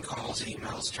phone calls,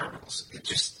 emails, journals.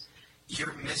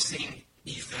 You're missing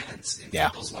events in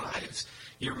people's lives.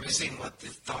 You're missing what the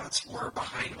thoughts were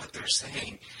behind what they're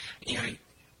saying. You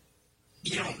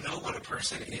don't know what a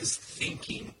person is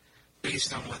thinking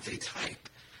based on what they type.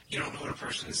 You don't know what a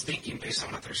person is thinking based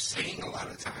on what they're saying a lot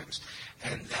of times.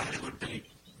 And that it would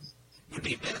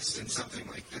be missed in something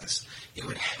like this. It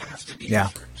would have to be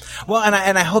different. Well,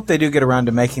 and I hope they do get around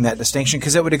to making that distinction,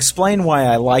 because it would explain why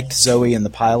I liked Zoe in the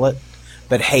pilot,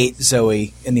 but hate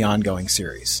Zoe in the ongoing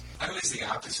series. I was the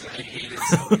opposite. I hated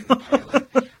Zoe in the pilot.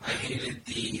 I hated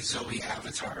the Zoe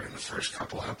avatar in the first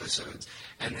couple episodes,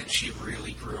 and then she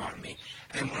really grew on me.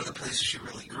 And one of the places she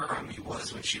really grew on me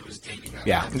was when she was dating that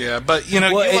man. Yeah, but you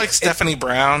like Stephanie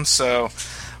Brown, so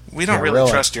we don't really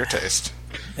trust your taste.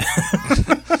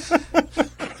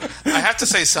 I have to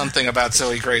say something about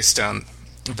Zoe Greystone,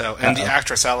 though, and the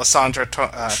actress Alessandra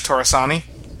Torresani.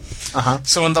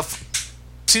 So in the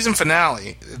season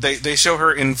finale, they show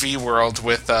her in V-World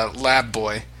with Lab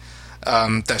Boy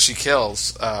that she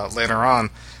kills later on,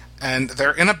 and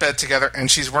they're in a bed together, and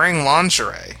she's wearing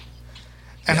lingerie.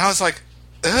 And I was like,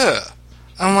 ugh.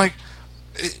 I'm like,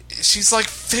 she's like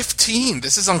 15.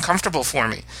 This is uncomfortable for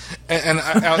me. And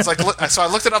I was like, so I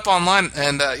looked it up online,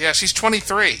 and she's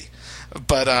 23.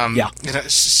 But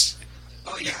she's...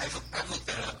 Oh yeah, I've looked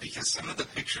that up, because some of the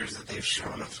pictures that they've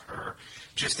shown of her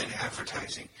just in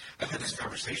advertising, I've had this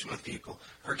conversation with people.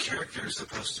 Her character is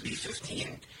supposed to be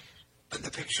 15, but the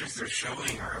pictures they're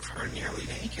showing are of her nearly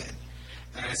naked.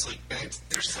 And it's like,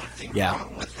 there's something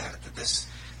wrong with that. That this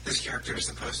character is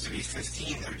supposed to be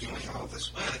 15. They're doing all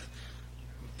this with,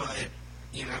 but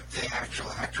the actual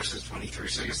actress is 23.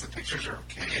 So I guess the pictures are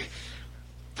okay.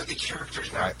 But the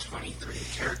character's not 23.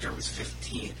 The character was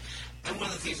 15. And one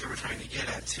of the things we were trying to get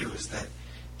at, too, is that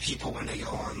people, when they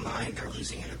go online, they're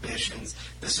losing inhibitions.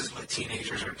 This is what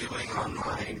teenagers are doing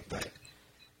online, but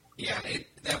yeah,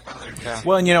 that bothered me.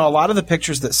 Well, and a lot of the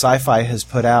pictures that Sci-Fi has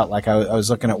put out, like I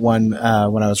was looking at one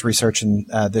when I was researching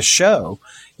this show,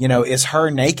 is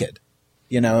her naked,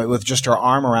 with just her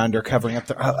arm around her, covering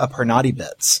up her naughty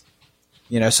bits.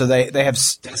 So they have,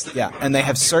 and they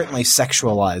have certainly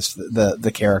sexualized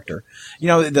the character.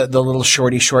 The little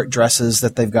short dresses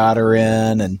that they've got her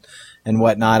in and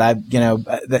whatnot.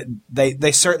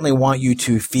 They certainly want you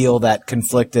to feel that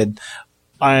conflicted.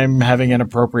 I'm having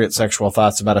inappropriate sexual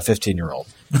thoughts about a 15-year-old.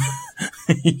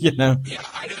 Yeah,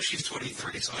 I know she's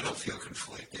 23, so I don't feel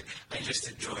conflicted. I just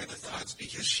enjoy the thoughts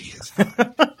because she is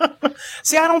hot.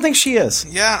 See, I don't think she is.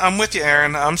 Yeah, I'm with you,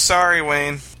 Aaron. I'm sorry,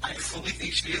 Wayne. I fully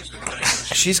think she is.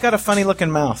 She's got a funny-looking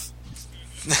mouth.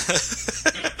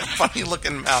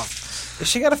 Funny-looking mouth.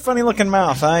 She got a funny-looking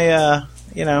mouth.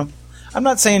 I'm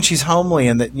not saying she's homely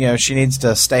and that, she needs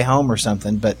to stay home or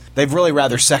something, but they've really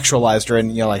rather sexualized her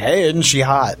and, like, hey, isn't she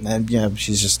hot? And then,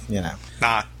 she's just, Nah.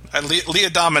 Leah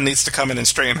Dahman needs to come in and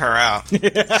straighten her out.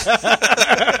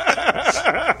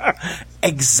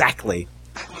 Exactly.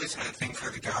 I've always had a thing for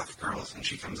the goth girls when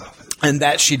she comes off of it. And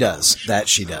that she does. That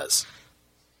she does.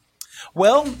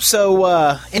 Well,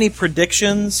 so any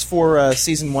predictions for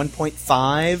Season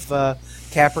 1.5,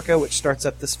 Caprica, which starts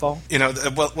up this fall?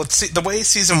 The way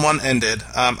Season 1 ended,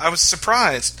 I was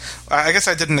surprised. I guess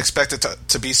I didn't expect it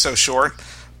to be so short,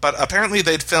 but apparently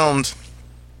they'd filmed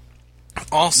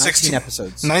all 19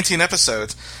 episodes. 19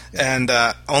 episodes, and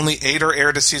only 8 are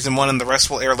aired as Season 1, and the rest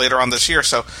will air later on this year.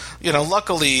 So,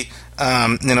 luckily,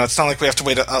 it's not like we have to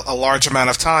wait a large amount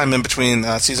of time in between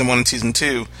Season 1 and Season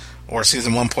 2, or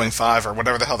Season 1.5, or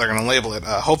whatever the hell they're going to label it.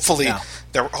 Hopefully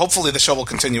the show will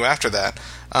continue after that.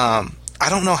 I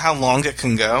don't know how long it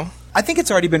can go. I think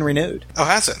it's already been renewed. Oh,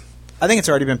 has it? I think it's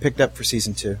already been picked up for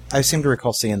Season 2. I seem to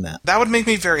recall seeing that. That would make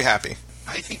me very happy.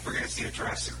 I think we're going to see a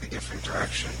drastically different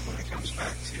direction when it comes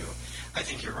back to... I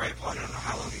think you're right, Paul. I don't know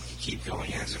how long it could keep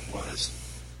going as it was.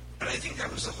 But I think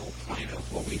that was the whole point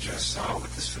of what we just saw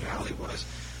with this finale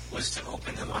was to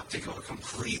open them up to go a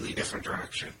completely different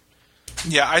direction.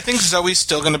 Yeah, I think Zoe's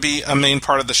still going to be a main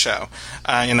part of the show.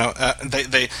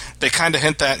 They kind of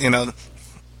hint that,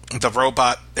 the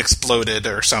robot exploded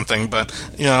or something, but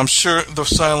I'm sure the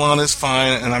Cylon is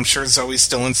fine, and I'm sure Zoe's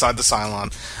still inside the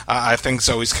Cylon. I think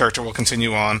Zoe's character will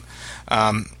continue on.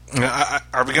 Are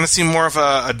we going to see more of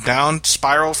a down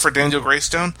spiral for Daniel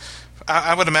Greystone?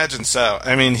 I would imagine so.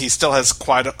 I mean, he still has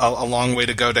quite a long way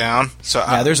to go down. So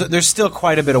yeah, there's still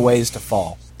quite a bit of ways to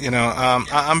fall.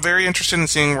 I'm very interested in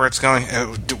seeing where it's going.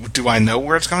 Do I know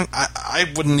where it's going?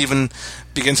 I wouldn't even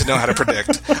begin to know how to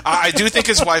predict. I do think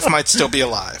his wife might still be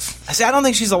alive. See, I don't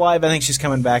think she's alive. I think she's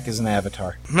coming back as an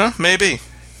avatar. No, maybe.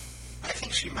 I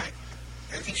think she might.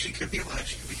 I think she could be alive.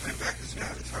 She could be coming back as an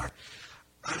avatar.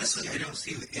 Honestly, I don't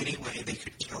see any way they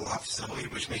could kill off Zoe,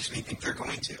 which makes me think they're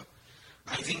going to.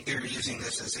 I think they're using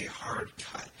this as a hard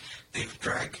cut. They've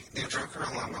drug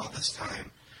her along all this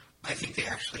time. I think they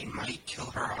actually might kill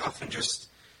her off and just,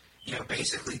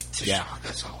 basically to shock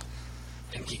us all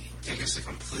and take us a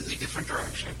completely different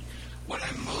direction. What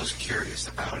I'm most curious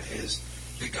about is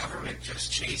the government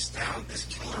just chased down this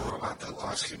killer robot that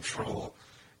lost control,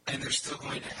 and they're still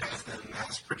going to have them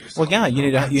mass produce. Well, yeah, you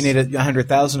need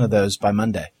 100,000 of those by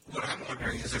Monday. What I'm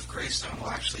wondering is if Greystone will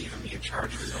actually even be in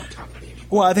charge of his own company anymore.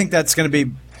 Well, I think that's going to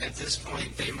be... At this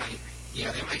point, they might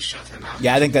shut him out.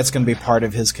 Yeah, I think that's going to be part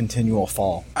of his continual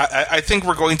fall. I think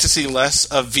we're going to see less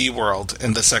of V-World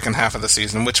in the second half of the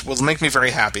season, which will make me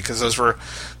very happy, because those were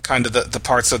kind of the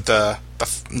parts of the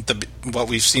what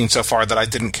we've seen so far that I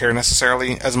didn't care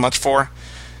necessarily as much for.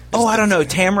 Oh, I don't know.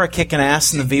 Tamara kicking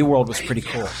ass in the V-World was pretty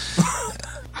cool.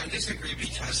 I disagree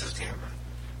because of Tamara.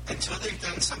 Until they've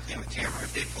done something with Tamara,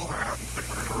 if they pull her out and put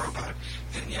her in a robot,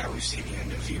 then yeah, we've seen the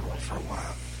end of V-World for a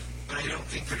while. But I don't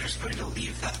think they're just going to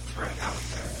leave that threat out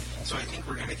there. So I think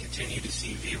we're going to continue to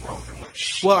see V-World and what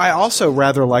she... Well, I also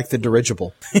rather like the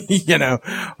dirigible,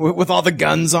 with all the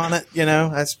guns on it,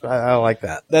 I like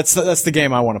that. That's the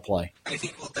game I want to play. I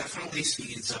think we'll definitely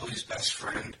see Zoe's best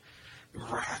friend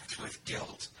racked with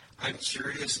guilt. I'm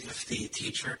curious if the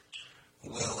teacher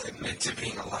will admit to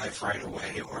being alive right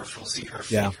away, or if we'll see her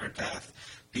fake her death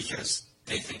because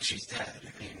they think she's dead.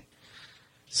 I mean...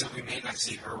 So we may not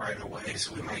see her right away,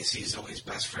 so we might see Zoe's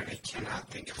best friend. I cannot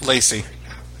think of Lacey. Right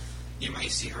now. You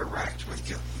might see her racked with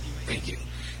guilt. Thank you.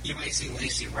 You might see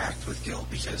Lacey racked with guilt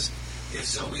because if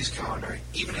Zoe's gone, or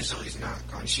even if Zoe's not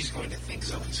gone, she's going to think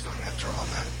Zoe's gone after all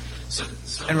that.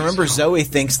 And remember, Zoe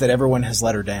thinks that everyone has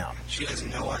let her down. She has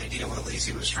no idea what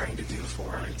Lacey was trying to do for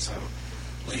her, and so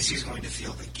Lacey's going to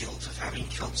feel the guilt of having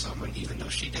killed someone, even though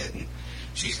she didn't.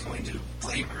 She's going to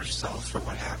blame herself for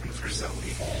what happened for Zoe.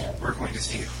 We're going to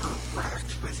see her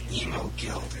racked with emo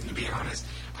guilt, and to be honest,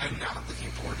 I'm not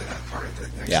looking forward to that part of the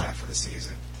next half of the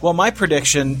season. Well, my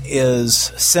prediction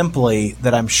is simply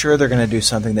that I'm sure they're going to do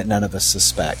something that none of us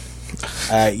suspect.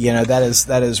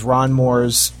 That is Ron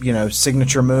Moore's,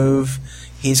 signature move.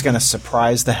 He's going to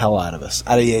surprise the hell out of us.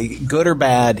 Good or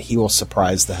bad, he will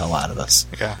surprise the hell out of us.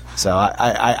 Yeah. So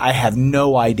I have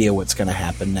no idea what's going to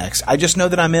happen next. I just know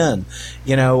that I'm in.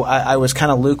 I was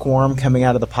kind of lukewarm coming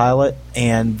out of the pilot,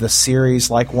 and the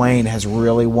series, like Wayne, has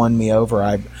really won me over.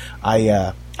 I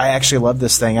actually love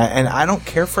this thing, and I don't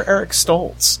care for Eric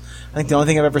Stoltz. I think the only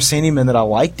thing I've ever seen him in that I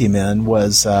liked him in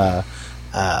was,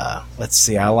 let's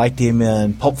see, I liked him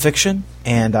in Pulp Fiction,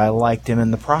 and I liked him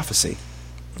in The Prophecy.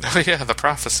 Oh, yeah, The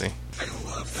Prophecy. I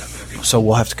love that movie. So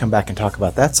we'll have to come back and talk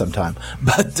about that sometime.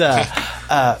 But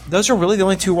those are really the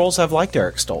only two roles I've liked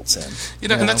Eric Stoltz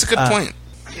in. And that's a good point.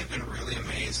 I have been really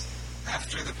amazed.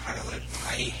 After the pilot,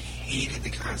 I hated the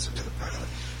concept of the pilot,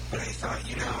 but I thought,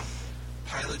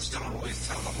 pilots don't always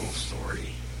tell the whole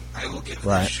story. I will give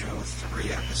this show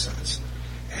 3 episodes.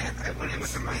 And I went in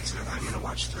with the mindset of, I'm going to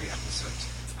watch 3 episodes.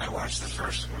 I watched the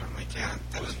first one. I'm like, yeah,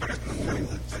 that was better than the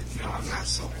pilot, but I'm not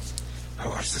sold. I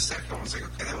watched the second one. I was like,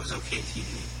 okay, that was okay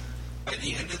TV. By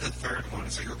the end of the third one,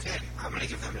 it's like, okay, I'm going to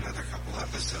give them another couple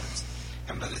episodes.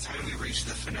 And by the time we reach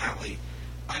the finale,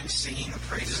 I'm singing the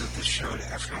praises of the show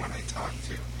to everyone I talk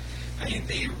to. I mean,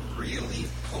 they really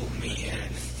pulled me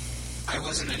in. I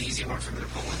wasn't an easy one for them to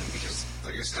pull in because,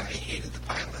 like I said, I hated the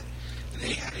pilot.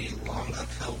 They had a long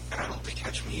uphill battle to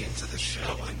catch me into the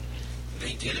show, and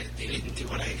they did it. They didn't do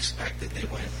what I expected. They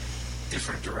went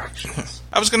different directions.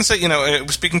 I was going to say,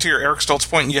 speaking to your Eric Stoltz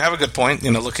point, you have a good point,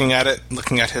 looking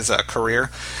at his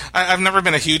career. I've never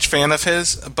been a huge fan of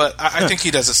his, but I think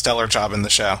he does a stellar job in the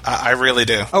show. I really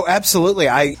do. Oh, absolutely.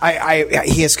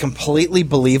 He is completely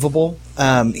believable.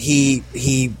 He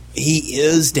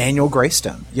is Daniel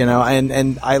Greystone,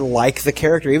 and I like the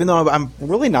character. Even though I'm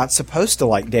really not supposed to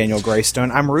like Daniel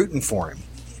Greystone, I'm rooting for him.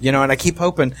 And I keep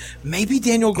hoping maybe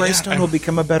Daniel Greystone will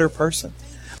become a better person.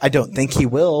 I don't think he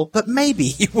will, but maybe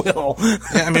he will.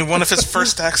 Yeah, one of his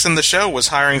first acts in the show was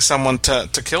hiring someone to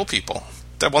kill people.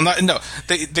 They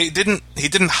didn't. He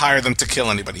didn't hire them to kill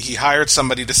anybody. He hired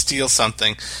somebody to steal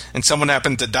something, and someone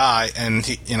happened to die, and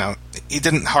he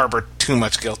didn't harbor too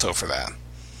much guilt over that.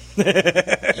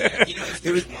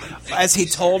 It was, as he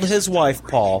told his wife,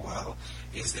 Paul. Well,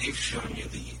 is they've shown you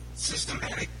the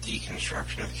systematic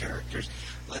deconstruction of characters.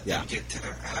 Let them get to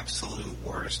their absolute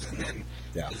worst, and then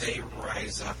they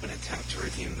rise up and attempt to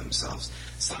redeem themselves.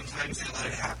 Sometimes they let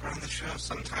it happen on the show.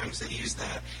 Sometimes they use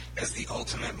that as the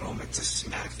ultimate moment to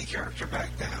smack the character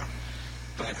back down.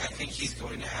 But I think he's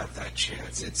going to have that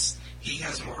chance. He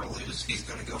has more to lose. He's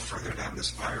going to go further down the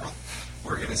spiral.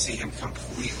 We're going to see him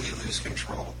completely lose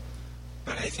control.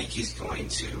 But I think he's going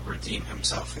to redeem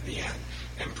himself in the end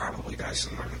and probably die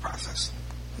somewhere in the process.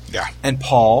 Yeah. And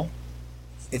Paul,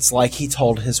 it's like he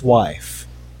told his wife,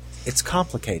 it's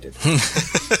complicated.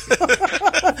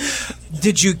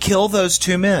 Did you kill those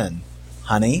 2 men?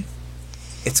 Honey,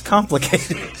 it's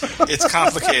complicated. It's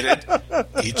complicated.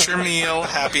 Eat your meal.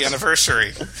 Happy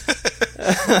anniversary.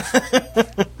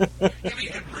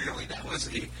 Really,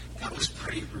 that was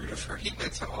pretty rude of her. He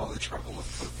went to all the trouble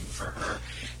of cooking for her,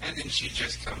 and then she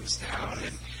just comes down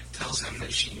and tells him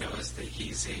that she knows that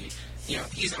he's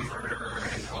a murderer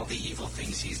and all the evil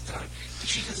things he's done. But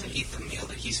she doesn't eat the meal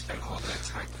that he spent all that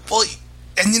time cooking. Well,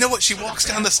 and you know what? She walks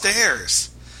down the stairs,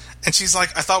 and she's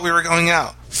like, I thought we were going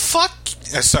out. Fuck.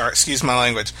 Sorry, excuse my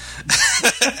language.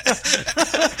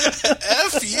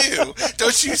 F you.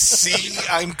 Don't you see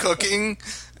I'm cooking?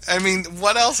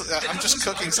 What else? I'm just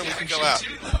cooking so we can go out.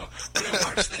 Too, when I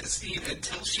watched that scene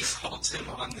until she calls him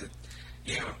on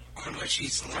on what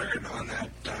she's learned on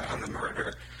the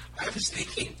murder, I was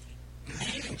thinking,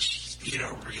 man, she's being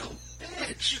a real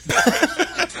bitch.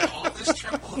 He went to all this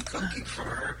trouble of cooking for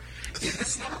her. And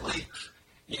it's not like,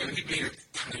 he made a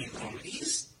tiny little,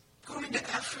 he's going to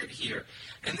effort here.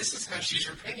 And this is how she's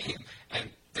repaying him. And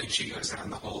then she goes on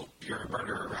the whole, you're a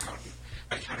murderer route.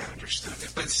 I kind of understood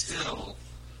it, but still.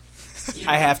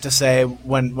 I have to say,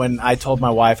 when I told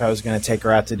my wife I was going to take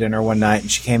her out to dinner one night,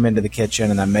 and she came into the kitchen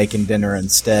and I'm making dinner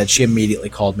instead, she immediately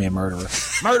called me a murderer.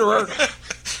 Murderer!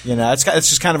 It's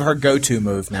just kind of her go-to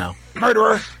move now.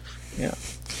 Murderer! Yeah.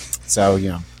 So,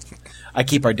 I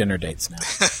keep our dinner dates now.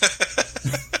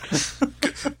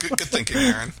 Good thinking,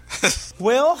 Aaron.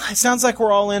 Well, it sounds like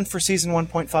we're all in for season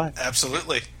 1.5.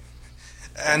 Absolutely.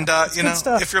 And,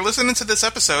 if you're listening to this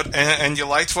episode and you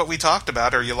liked what we talked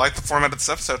about or you like the format of this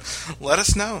episode, let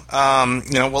us know.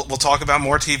 We'll talk about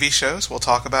more TV shows. We'll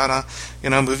talk about,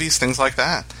 movies, things like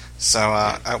that.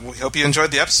 So we hope you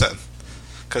enjoyed the episode.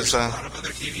 There's a lot of other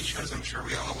TV shows I'm sure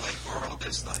we all like or all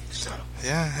dislike. So.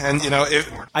 Yeah, and,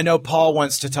 I know Paul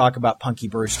wants to talk about Punky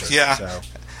Brewster. Yeah. So.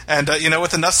 And,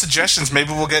 with enough suggestions,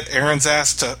 maybe we'll get Aaron's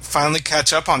ass to finally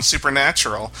catch up on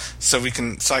Supernatural so I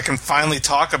can finally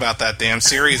talk about that damn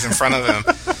series in front of him.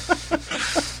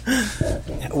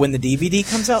 When the DVD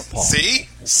comes out, Paul. See?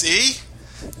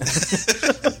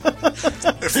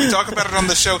 If we talk about it on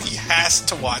the show, he has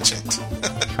to watch it.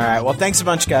 All right. Well, thanks a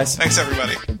bunch, guys. Thanks,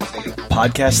 everybody.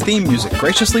 Podcast theme music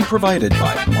graciously provided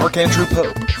by Mark Andrew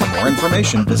Pope. For more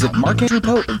information, visit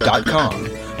markandrewpope.com.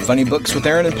 Funny Books with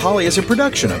Aaron and Polly is a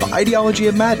production of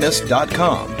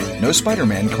ideologyofmadness.com. No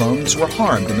Spider-Man clones were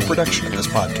harmed in the production of this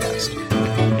podcast.